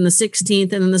 14th, and the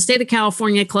 16th. And then the state of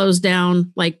California closed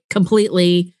down like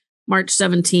completely March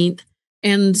 17th.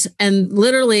 And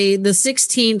literally the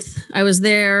 16th, I was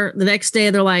there. The next day,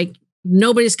 they're like,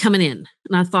 nobody's coming in.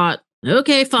 And I thought,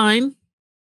 okay, fine.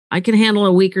 I can handle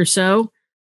a week or so.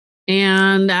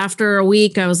 And after a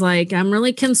week, I was like, I'm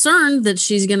really concerned that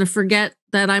she's going to forget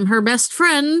that I'm her best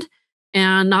friend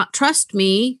and not trust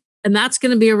me. And that's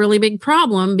going to be a really big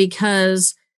problem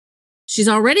because she's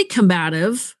already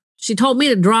combative. She told me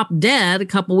to drop dead a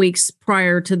couple weeks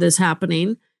prior to this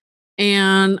happening.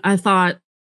 And I thought,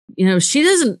 she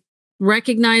doesn't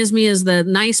recognize me as the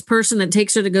nice person that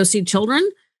takes her to go see children.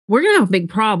 We're going to have a big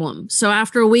problem. So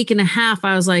after a week and a half,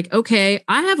 I was like, okay,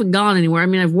 I haven't gone anywhere. I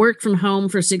mean, I've worked from home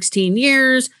for 16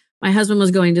 years. My husband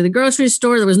was going to the grocery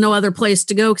store. There was no other place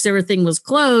to go because everything was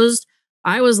closed.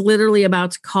 I was literally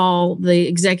about to call the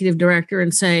executive director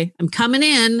and say, I'm coming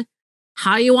in.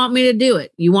 How you want me to do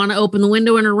it? You want to open the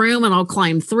window in her room and I'll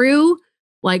climb through?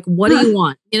 Like, what do you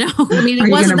want? I mean,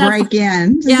 it wasn't that break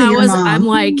in. Yeah, it was. Mom. I'm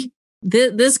like,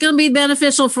 this is going to be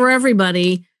beneficial for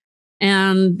everybody.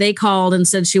 And they called and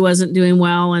said she wasn't doing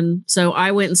well. And so I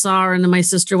went and saw her, and then my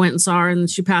sister went and saw her, and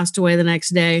she passed away the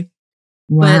next day.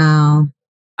 Wow.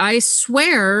 But I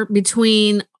swear,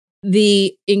 between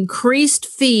the increased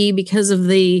fee because of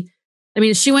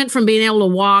she went from being able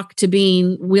to walk to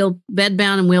being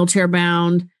bedbound and wheelchair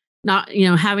bound, not,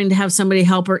 having to have somebody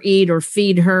help her eat or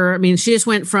feed her. I mean, she just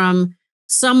went from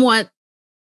somewhat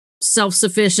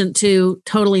self-sufficient to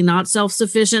totally not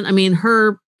self-sufficient. I mean,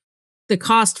 the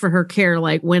cost for her care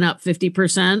went up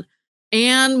 50%.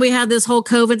 And we had this whole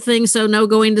COVID thing. So no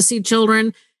going to see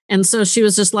children. And so she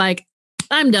was just like,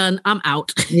 I'm done. I'm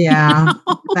out. Yeah.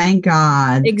 Thank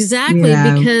God. Exactly.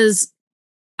 Yeah. Because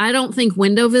I don't think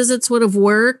window visits would have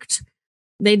worked.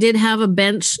 They did have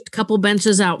a couple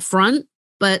benches out front,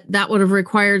 but that would have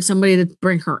required somebody to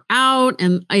bring her out.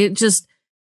 And I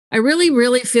really,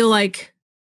 really feel like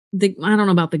I don't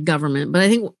know about the government, but I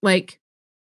think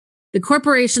the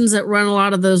corporations that run a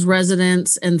lot of those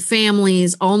residents and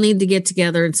families all need to get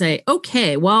together and say,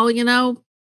 okay, well,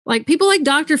 people like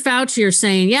Dr. Fauci are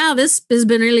saying, yeah, this has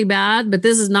been really bad, but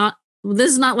this is not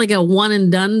like a one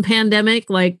and done pandemic.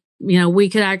 We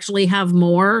could actually have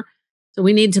more. So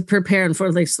we need to prepare, and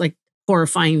for this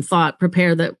horrifying thought,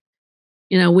 prepare that,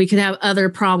 we could have other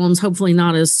problems, hopefully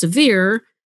not as severe.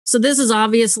 So this is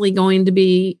obviously going to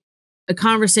be a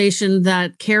conversation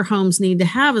that care homes need to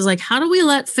have, is how do we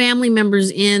let family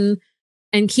members in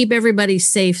and keep everybody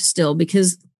safe still?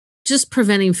 Because just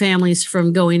preventing families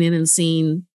from going in and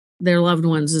seeing their loved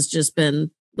ones has just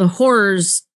been the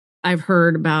horrors I've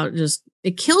heard about. Just,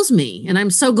 it kills me. And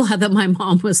I'm so glad that my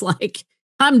mom was like,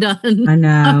 I'm done. I know.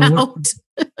 I'm out.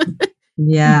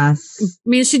 Yes. I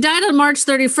mean, she died on March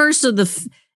 31st, so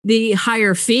the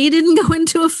higher fee didn't go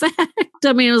into effect.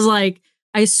 I mean, it was like,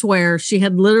 I swear she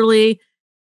had literally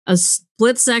a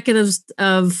split second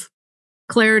of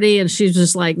clarity, and she's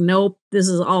just like, nope, this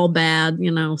is all bad,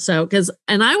 so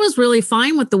and I was really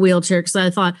fine with the wheelchair because I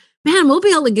thought, man, we'll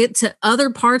be able to get to other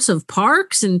parts of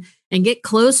parks and get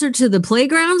closer to the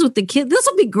playgrounds with the kids. This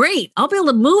will be great. I'll be able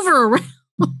to move her around.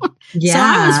 Yeah, so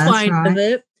I was fine with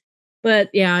it. But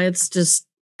yeah, it's just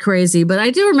crazy. But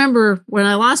I do remember when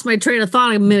I lost my train of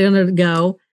thought a minute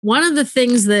ago, one of the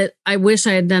things that I wish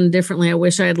I had done differently, I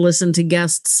wish I had listened to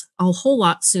guests a whole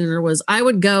lot sooner, was I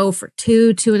would go for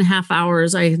 2.5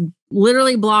 hours. I had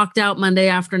literally blocked out Monday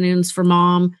afternoons for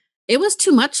mom. It was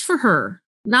too much for her.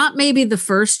 Not maybe the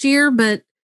first year, but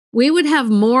we would have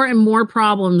more and more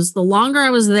problems. The longer I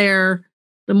was there,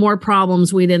 the more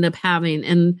problems we'd end up having.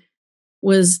 And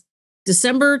was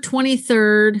December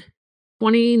 23rd,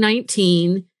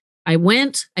 2019.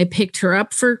 I picked her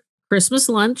up for Christmas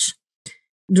lunch,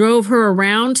 drove her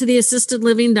around to the assisted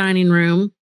living dining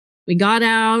room. We got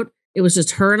out. It was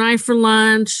just her and I for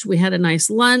lunch. We had a nice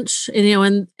lunch,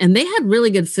 and they had really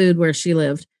good food where she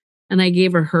lived. And I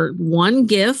gave her one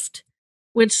gift,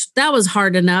 which that was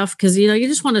hard enough because, you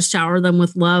just want to shower them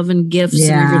with love and gifts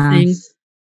and everything.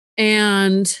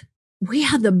 And we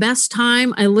had the best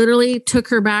time. I literally took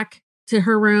her back to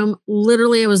her room.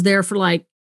 Literally, I was there for like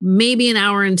maybe an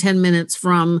hour and 10 minutes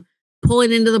from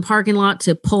pulling into the parking lot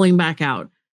to pulling back out.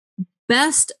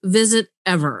 Best visit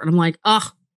ever. And I'm like,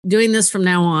 doing this from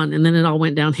now on. And then it all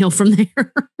went downhill from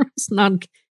there.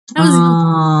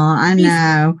 I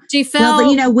know. She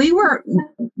felt, but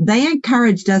they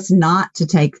encouraged us not to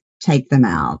take them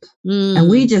out. And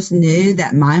we just knew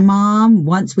that my mom,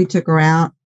 once we took her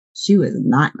out, she was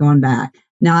not going back.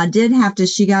 Now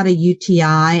she got a UTI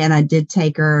and I did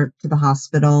take her to the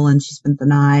hospital and she spent the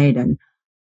night.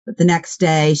 But the next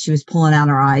day she was pulling out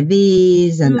her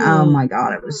IVs and oh my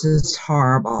God, it was just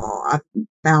horrible. I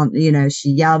found, she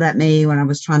yelled at me when I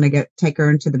was trying to take her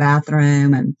into the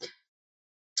bathroom and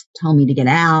told me to get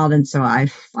out. And so I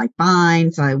like,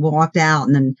 fine. So I walked out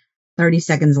and then 30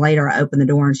 seconds later, I opened the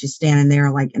door and she's standing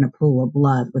there like in a pool of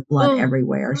blood with blood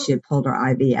everywhere. She had pulled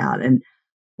her IV out and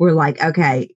we're like,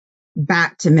 okay,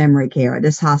 back to memory care.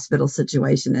 This hospital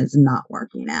situation is not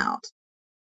working out.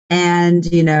 And,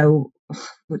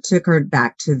 we took her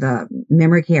back to the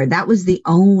memory care. That was the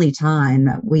only time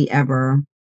that we ever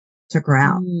took her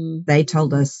out. They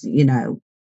told us,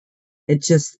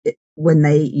 when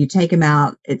you take them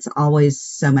out, it's always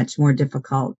so much more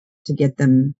difficult to get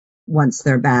them once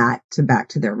they're back to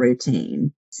their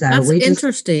routine. So that's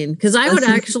interesting because I would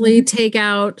actually take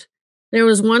out. There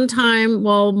was one time,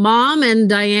 mom and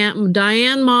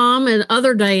Diane mom and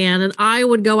other Diane and I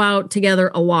would go out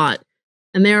together a lot.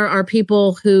 And there are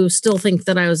people who still think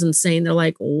that I was insane. They're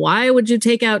like, why would you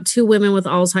take out two women with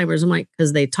Alzheimer's? I'm like,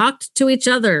 because they talked to each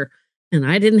other and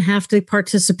I didn't have to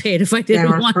participate if I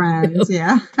didn't want friends, to.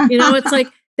 Yeah. It's like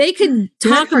they could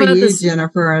talk Good for about you, this.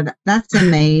 Jennifer. That's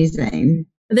amazing.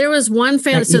 There was one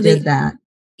family. So they did that.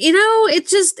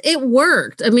 It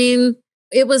worked. I mean,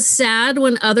 it was sad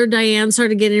when other Diane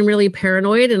started getting really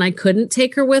paranoid and I couldn't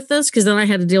take her with us because then I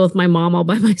had to deal with my mom all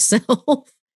by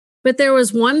myself. But there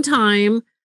was one time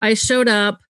I showed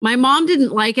up. My mom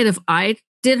didn't like it if I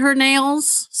did her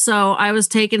nails. So I was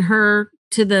taking her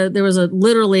to there was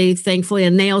literally, thankfully,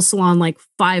 a nail salon like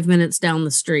 5 minutes down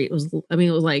the street. It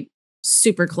was like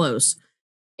super close.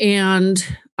 And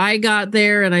I got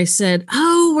there and I said,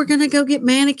 we're going to go get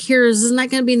manicures. Isn't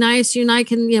that going to be nice? You and I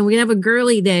can, we can have a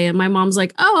girly day. And my mom's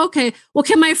like, oh, okay. Well,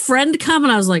 can my friend come?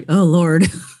 And I was like, oh, Lord.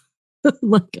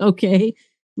 Like, okay.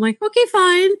 I'm like, okay,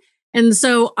 fine. And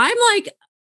so I'm like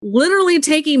literally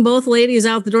taking both ladies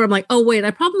out the door. I'm like, oh, wait,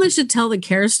 I probably should tell the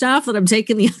care staff that I'm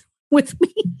taking the other with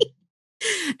me.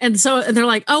 And they're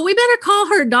like, oh, we better call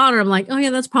her daughter. I'm like, oh,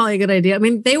 yeah, that's probably a good idea. I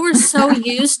mean, they were so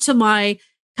used to my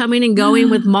coming and going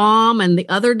with mom and the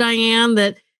other Diane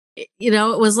that,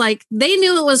 it was like they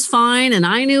knew it was fine and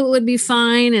I knew it would be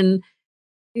fine. And,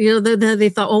 they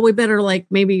thought, oh, we better like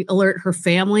maybe alert her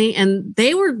family. And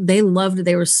they loved it.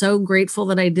 They were so grateful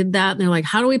that I did that. And they're like,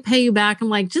 how do we pay you back? I'm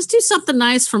like, just do something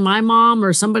nice for my mom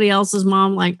or somebody else's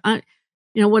mom. Like,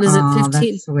 what is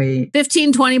it?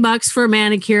 15, 20 bucks for a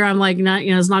manicure. I'm like, not,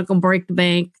 it's not going to break the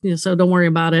bank. So don't worry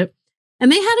about it.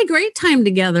 And they had a great time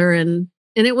together. And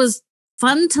it was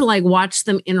fun to like watch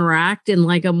them interact in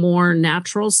like a more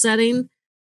natural setting.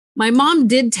 My mom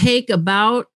did take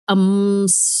about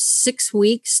 6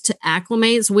 weeks to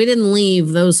acclimate. So we didn't leave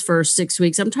those first 6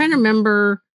 weeks. I'm trying to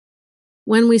remember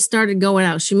when we started going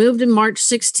out. She moved in March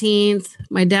 16th.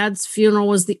 My dad's funeral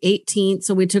was the 18th.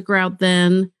 So we took her out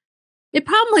then. It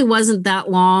probably wasn't that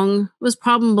long. It was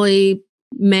probably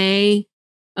May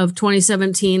of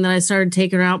 2017 that I started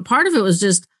taking her out. Part of it was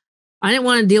just, I didn't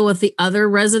want to deal with the other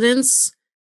residents.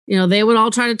 They would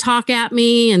all try to talk at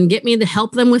me and get me to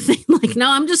help them with things. Like, no,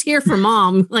 I'm just here for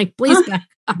mom. Like, please back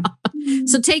up.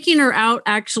 So taking her out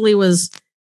actually was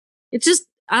just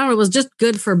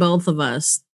good for both of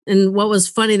us. And what was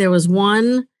funny, there was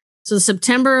one, so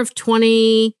September of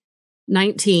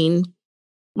 2019,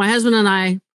 my husband and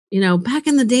I, back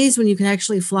in the days when you could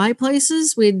actually fly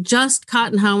places, we had just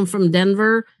gotten home from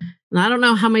Denver. And I don't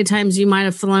know how many times you might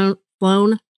have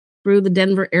flown through the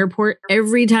Denver airport.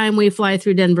 Every time we fly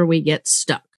through Denver, we get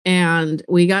stuck. And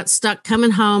we got stuck coming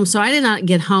home. So I did not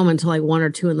get home until like 1 or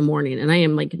 2 in the morning. And I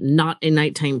am like not a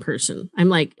nighttime person. I'm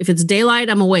like, if it's daylight,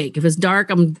 I'm awake. If it's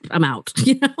dark, I'm out.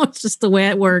 It's just the way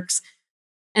it works.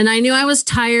 And I knew I was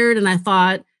tired and I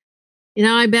thought,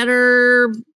 I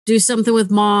better do something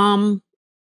with mom.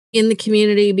 in the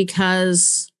community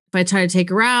because if I try to take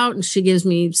her out and she gives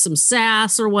me some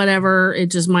sass or whatever,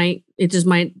 it just might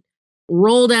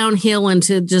roll downhill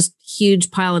into just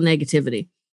huge pile of negativity.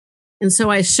 And so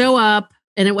I show up,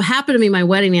 and it happened to be my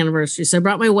wedding anniversary. So I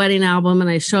brought my wedding album, and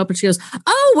I show up, and she goes,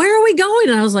 "Oh, where are we going?"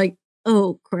 And I was like,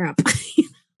 "Oh crap."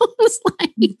 It was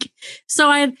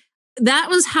like, that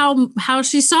was how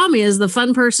she saw me, as the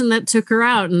fun person that took her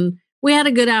out. And we had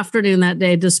a good afternoon that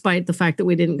day, despite the fact that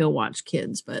we didn't go watch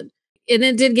kids. And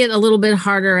it did get a little bit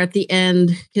harder at the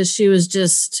end because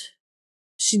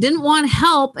she didn't want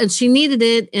help and she needed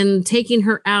it. And taking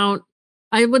her out,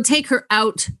 I would take her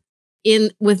out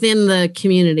within the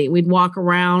community. We'd walk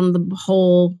around the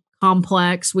whole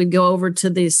complex. We'd go over to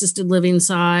the assisted living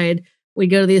side. We'd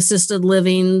go to the assisted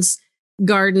living's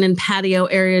garden and patio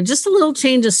area. Just a little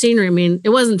change of scenery. I mean, it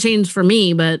wasn't changed for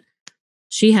me, but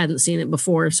she hadn't seen it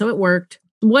before, so it worked.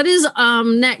 What is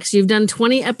next? You've done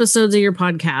 20 episodes of your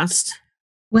podcast.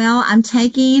 Well, I'm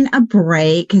taking a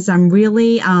break because I'm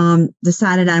really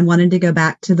decided I wanted to go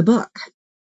back to the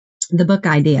book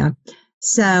idea.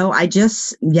 So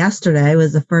yesterday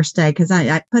was the first day, because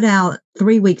I put out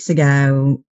 3 weeks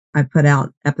ago, I put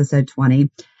out episode 20,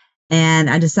 and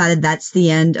I decided that's the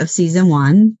end of season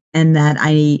 1, and that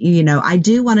I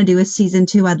do want to do a season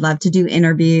 2. I'd love to do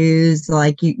interviews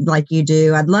like you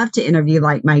do. I'd love to interview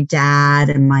like my dad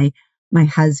and my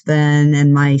husband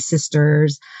and my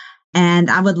sisters.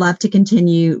 And I would love to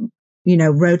continue,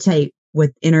 rotate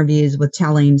with interviews, with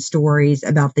telling stories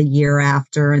about the year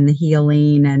after and the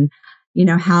healing, and,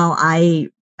 how I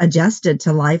adjusted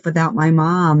to life without my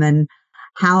mom, and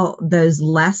how those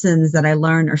lessons that I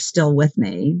learned are still with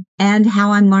me, and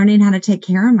how I'm learning how to take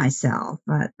care of myself.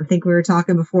 I think we were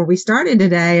talking before we started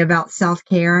today about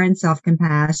self-care and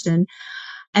self-compassion.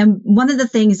 And one of the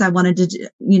things I wanted to do,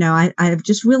 I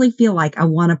just really feel like I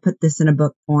want to put this in a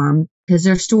book form, because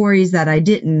there are stories that I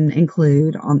didn't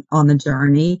include on the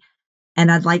journey. And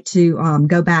I'd like to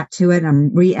go back to it.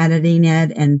 I'm re-editing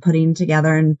it and putting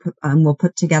together, and we'll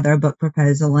put together a book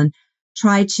proposal and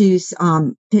try to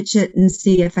pitch it and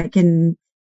see if I can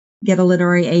get a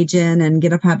literary agent and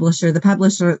get a publisher. The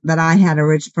publisher that I had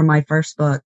for my first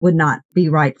book would not be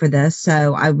right for this.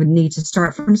 So I would need to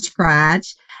start from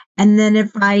scratch. And then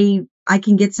if I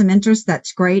can get some interest,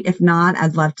 that's great. If not,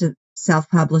 I'd love to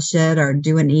self-publish it or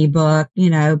do an ebook,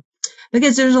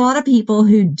 because there's a lot of people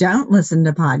who don't listen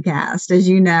to podcasts,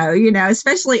 as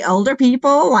especially older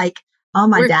people, like all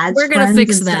my dad's friends. We're going to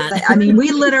fix that. I mean,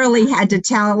 we literally had to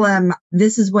tell them,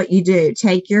 this is what you do.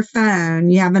 Take your phone.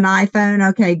 You have an iPhone.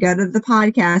 Okay, go to the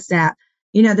podcast app.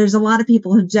 There's a lot of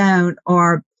people who don't,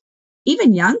 or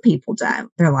even young people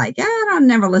don't. They're like, I'll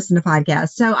never listen to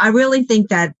podcasts. So I really think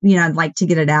that, I'd like to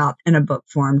get it out in a book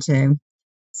form too.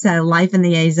 So Life in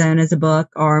the A Zone is a book,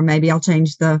 or maybe I'll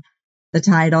change the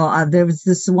title. There was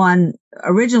this one,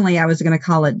 originally I was going to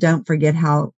call it Don't Forget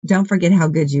How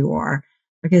Good You Are,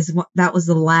 because that was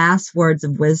the last words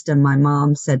of wisdom my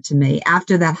mom said to me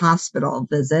after that hospital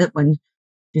visit, when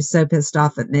she was so pissed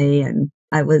off at me. And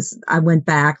I went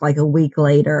back like a week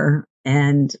later,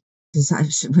 and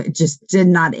it just did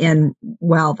not end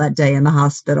well that day in the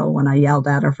hospital when I yelled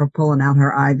at her for pulling out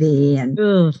her IV.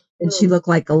 And she looked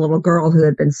like a little girl who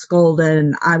had been scolded,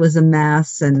 and I was a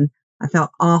mess, and I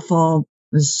felt awful.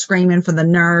 I was screaming for the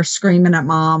nurse, screaming at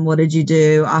Mom, what did you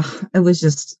do? It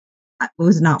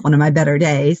was not one of my better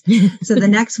days. So the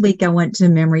next week I went to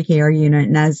memory care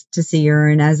unit to see her.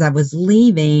 And as I was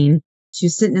leaving, she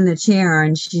was sitting in the chair,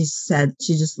 and she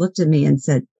just looked at me and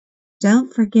said,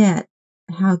 "Don't forget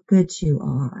how good you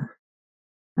are."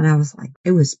 And I was like,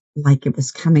 it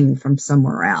was coming from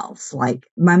somewhere else. Like,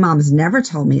 my mom's never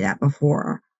told me that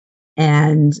before.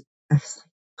 And I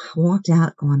walked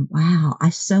out going, wow, I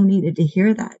so needed to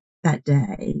hear that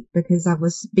day, because I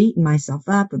was beating myself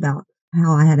up about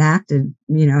how I had acted,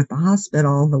 at the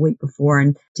hospital the week before.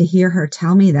 And to hear her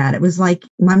tell me that, it was like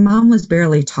my mom was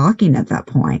barely talking at that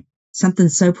point. Something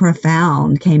so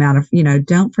profound came out of,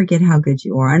 don't forget how good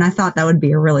you are. And I thought that would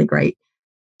be a really great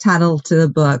title to the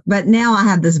book. But now I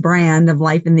have this brand of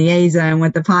Life in the A Zone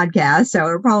with the podcast, so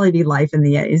it'll probably be Life in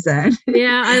the A Zone.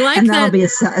 Yeah, I like and that. That'll be a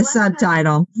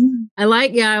subtitle. I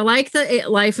like the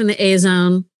Life in the A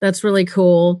Zone. That's really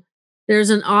cool. There's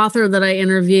an author that I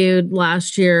interviewed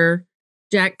last year,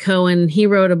 Jack Cohen. He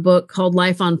wrote a book called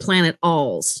Life on Planet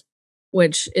Alls,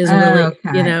 which is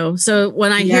really, so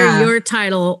when I hear your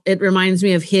title, it reminds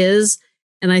me of his.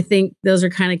 And I think those are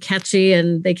kind of catchy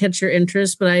and they catch your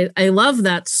interest. But I love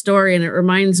that story. And it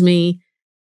reminds me,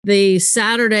 the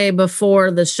Saturday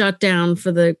before the shutdown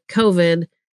for the COVID,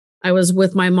 I was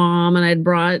with my mom, and I'd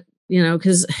brought,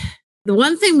 because the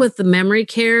one thing with the memory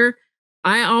care,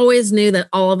 I always knew that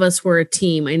all of us were a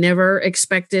team. I never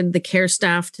expected the care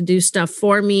staff to do stuff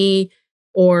for me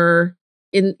or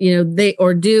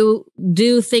do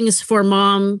things for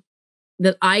mom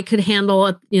that I could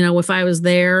handle, if I was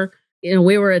there.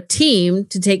 We were a team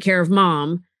to take care of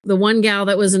mom. The one gal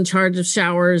that was in charge of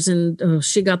showers and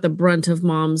she got the brunt of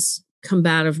mom's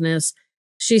combativeness.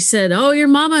 She said, "Oh, your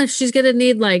mama, she's going to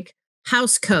need like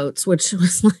house coats," which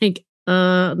was like,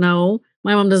 no,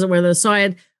 my mom doesn't wear those. So I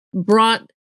had brought,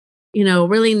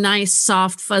 really nice,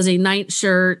 soft, fuzzy night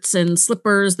shirts and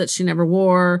slippers that she never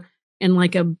wore and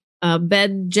like a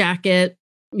bed jacket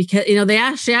because,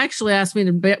 she actually asked me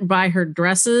to buy her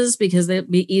dresses because they'd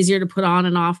be easier to put on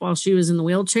and off while she was in the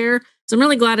wheelchair. So I'm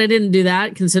really glad I didn't do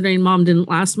that considering mom didn't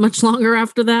last much longer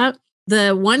after that.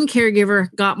 The one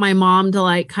caregiver got my mom to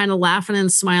like kind of laughing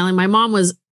and smiling. My mom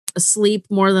was asleep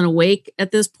more than awake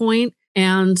at this point.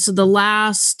 And so the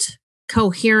last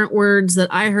coherent words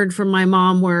that I heard from my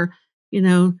mom were,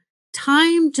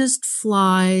 time just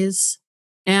flies.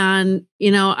 And,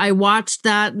 I watched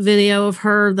that video of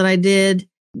her that I did,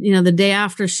 the day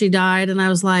after she died. And I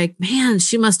was like, man,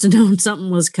 she must have known something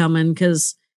was coming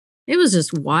because it was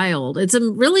just wild.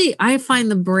 I find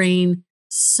the brain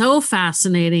so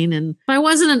fascinating. And if I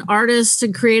wasn't an artist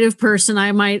and creative person,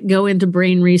 I might go into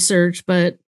brain research,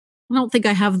 but I don't think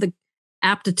I have the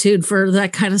aptitude for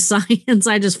that kind of science.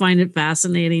 I just find it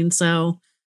fascinating. So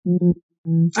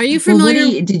are you familiar?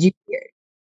 Well, did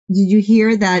you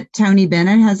hear that Tony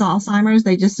Bennett has Alzheimer's?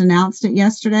 They just announced it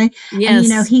yesterday.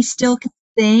 Yes. And, he still can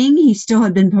sing. He still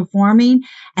had been performing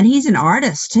and he's an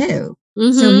artist too.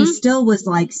 Mm-hmm. So he still was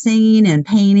like singing and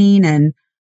painting and,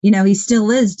 he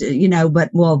still is,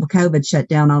 but COVID shut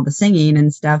down all the singing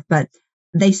and stuff, but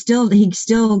he still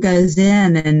goes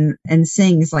in and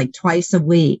sings like twice a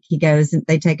week. He goes and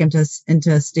they take him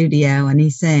into a studio and he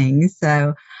sings.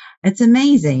 So it's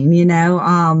amazing,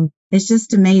 it's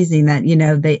just amazing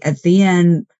that, they, at the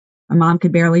end, my mom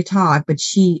could barely talk, but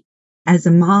as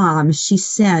a mom, she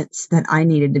sensed that I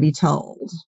needed to be told.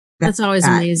 That's always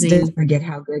amazing. Don't forget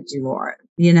how good you are,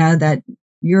 that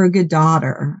you're a good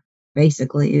daughter,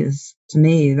 basically is, to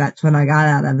me, that's what I got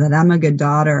out of it. I'm a good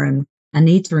daughter and I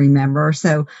need to remember.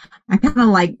 So I kind of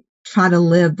like try to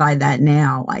live by that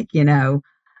now. Like,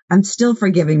 I'm still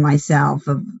forgiving myself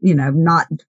of, not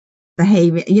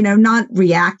behaving, not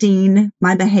reacting.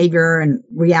 My behavior and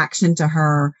reaction to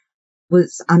her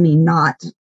was, I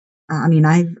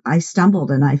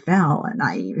stumbled and I fell and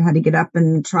I had to get up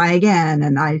and try again.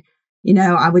 And I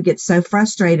would get so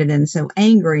frustrated and so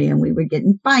angry and we would get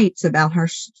in fights about her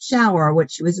shower, what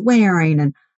she was wearing.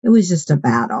 And it was just a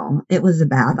battle. It was a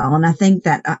battle. And I think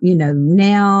that,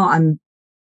 now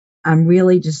I'm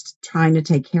really just trying to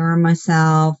take care of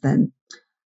myself and,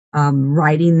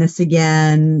 writing this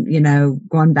again,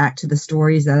 going back to the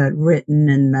stories that I'd written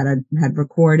and that I had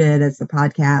recorded as the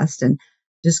podcast and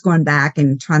just going back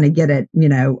and trying to get it,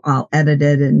 all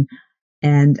edited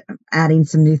and adding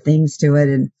some new things to it.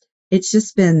 And it's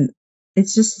just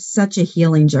such a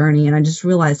healing journey. And I just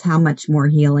realized how much more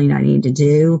healing I need to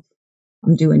do.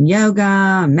 I'm doing yoga,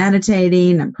 I'm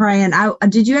meditating, I'm praying.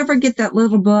 Did you ever get that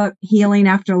little book, Healing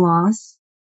After Loss?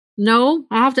 No,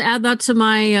 I'll have to add that to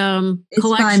my collection.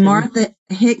 It's by Martha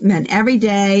Hickman. Every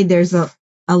day there's a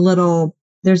little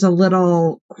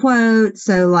quote.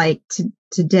 So like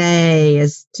today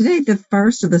the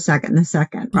 1st or the 2nd? The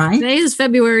 2nd, right? Today is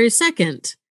February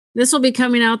 2nd. This will be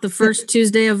coming out the first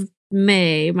Tuesday of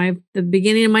May, the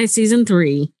beginning of my season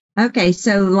 3. Okay,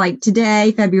 so like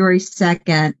today, February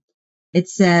 2nd, it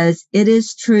says, "It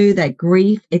is true that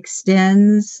grief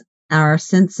extends our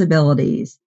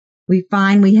sensibilities. We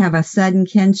find we have a sudden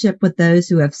kinship with those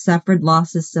who have suffered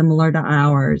losses similar to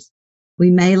ours.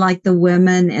 We may, like the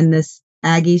women in this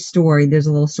Aggie story," there's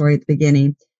a little story at the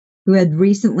beginning, "who had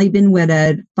recently been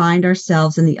widowed, find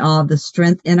ourselves in the awe of the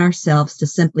strength in ourselves to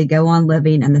simply go on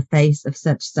living in the face of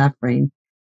such suffering.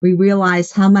 We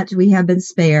realize how much we have been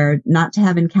spared not to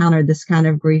have encountered this kind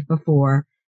of grief before,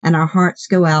 and our hearts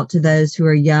go out to those who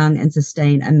are young and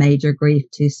sustain a major grief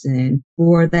too soon,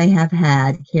 for they have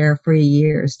had carefree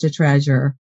years to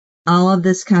treasure. All of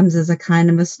this comes as a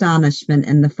kind of astonishment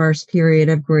in the first period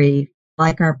of grief.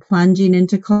 Like our plunging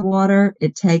into cold water,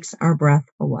 it takes our breath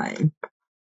away."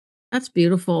 That's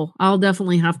beautiful. I'll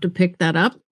definitely have to pick that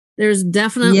up. There's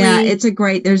definitely... Yeah,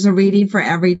 there's a reading for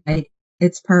every day.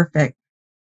 It's perfect.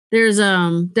 There's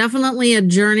definitely a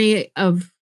journey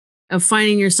of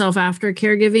finding yourself after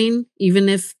caregiving, even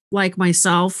if, like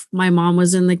myself, my mom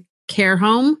was in the care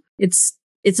home. It's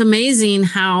amazing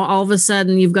how all of a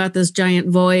sudden you've got this giant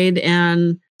void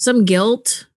and some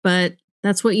guilt, but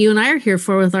that's what you and I are here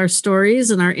for with our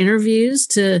stories and our interviews,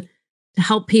 to to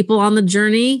help people on the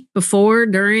journey before,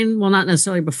 during, well, not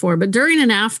necessarily before, but during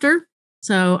and after.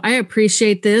 So I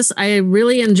appreciate this. I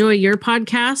really enjoy your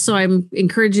podcast. So I'm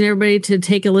encouraging everybody to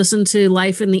take a listen to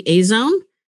Life in the A Zone.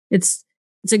 It's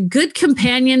a good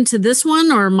companion to this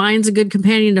one, or mine's a good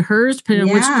companion to hers, depending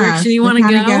on which direction you want to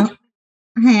go.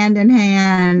 Hand in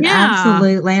hand. Yeah.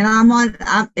 Absolutely.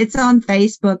 And it's on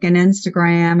Facebook and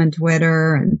Instagram and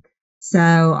Twitter. And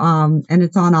so, and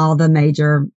it's on all the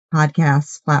major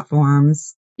podcast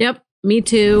platforms. Yep. Me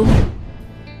too.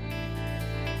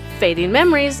 Fading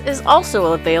Memories is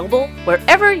also available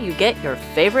wherever you get your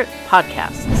favorite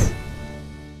podcasts.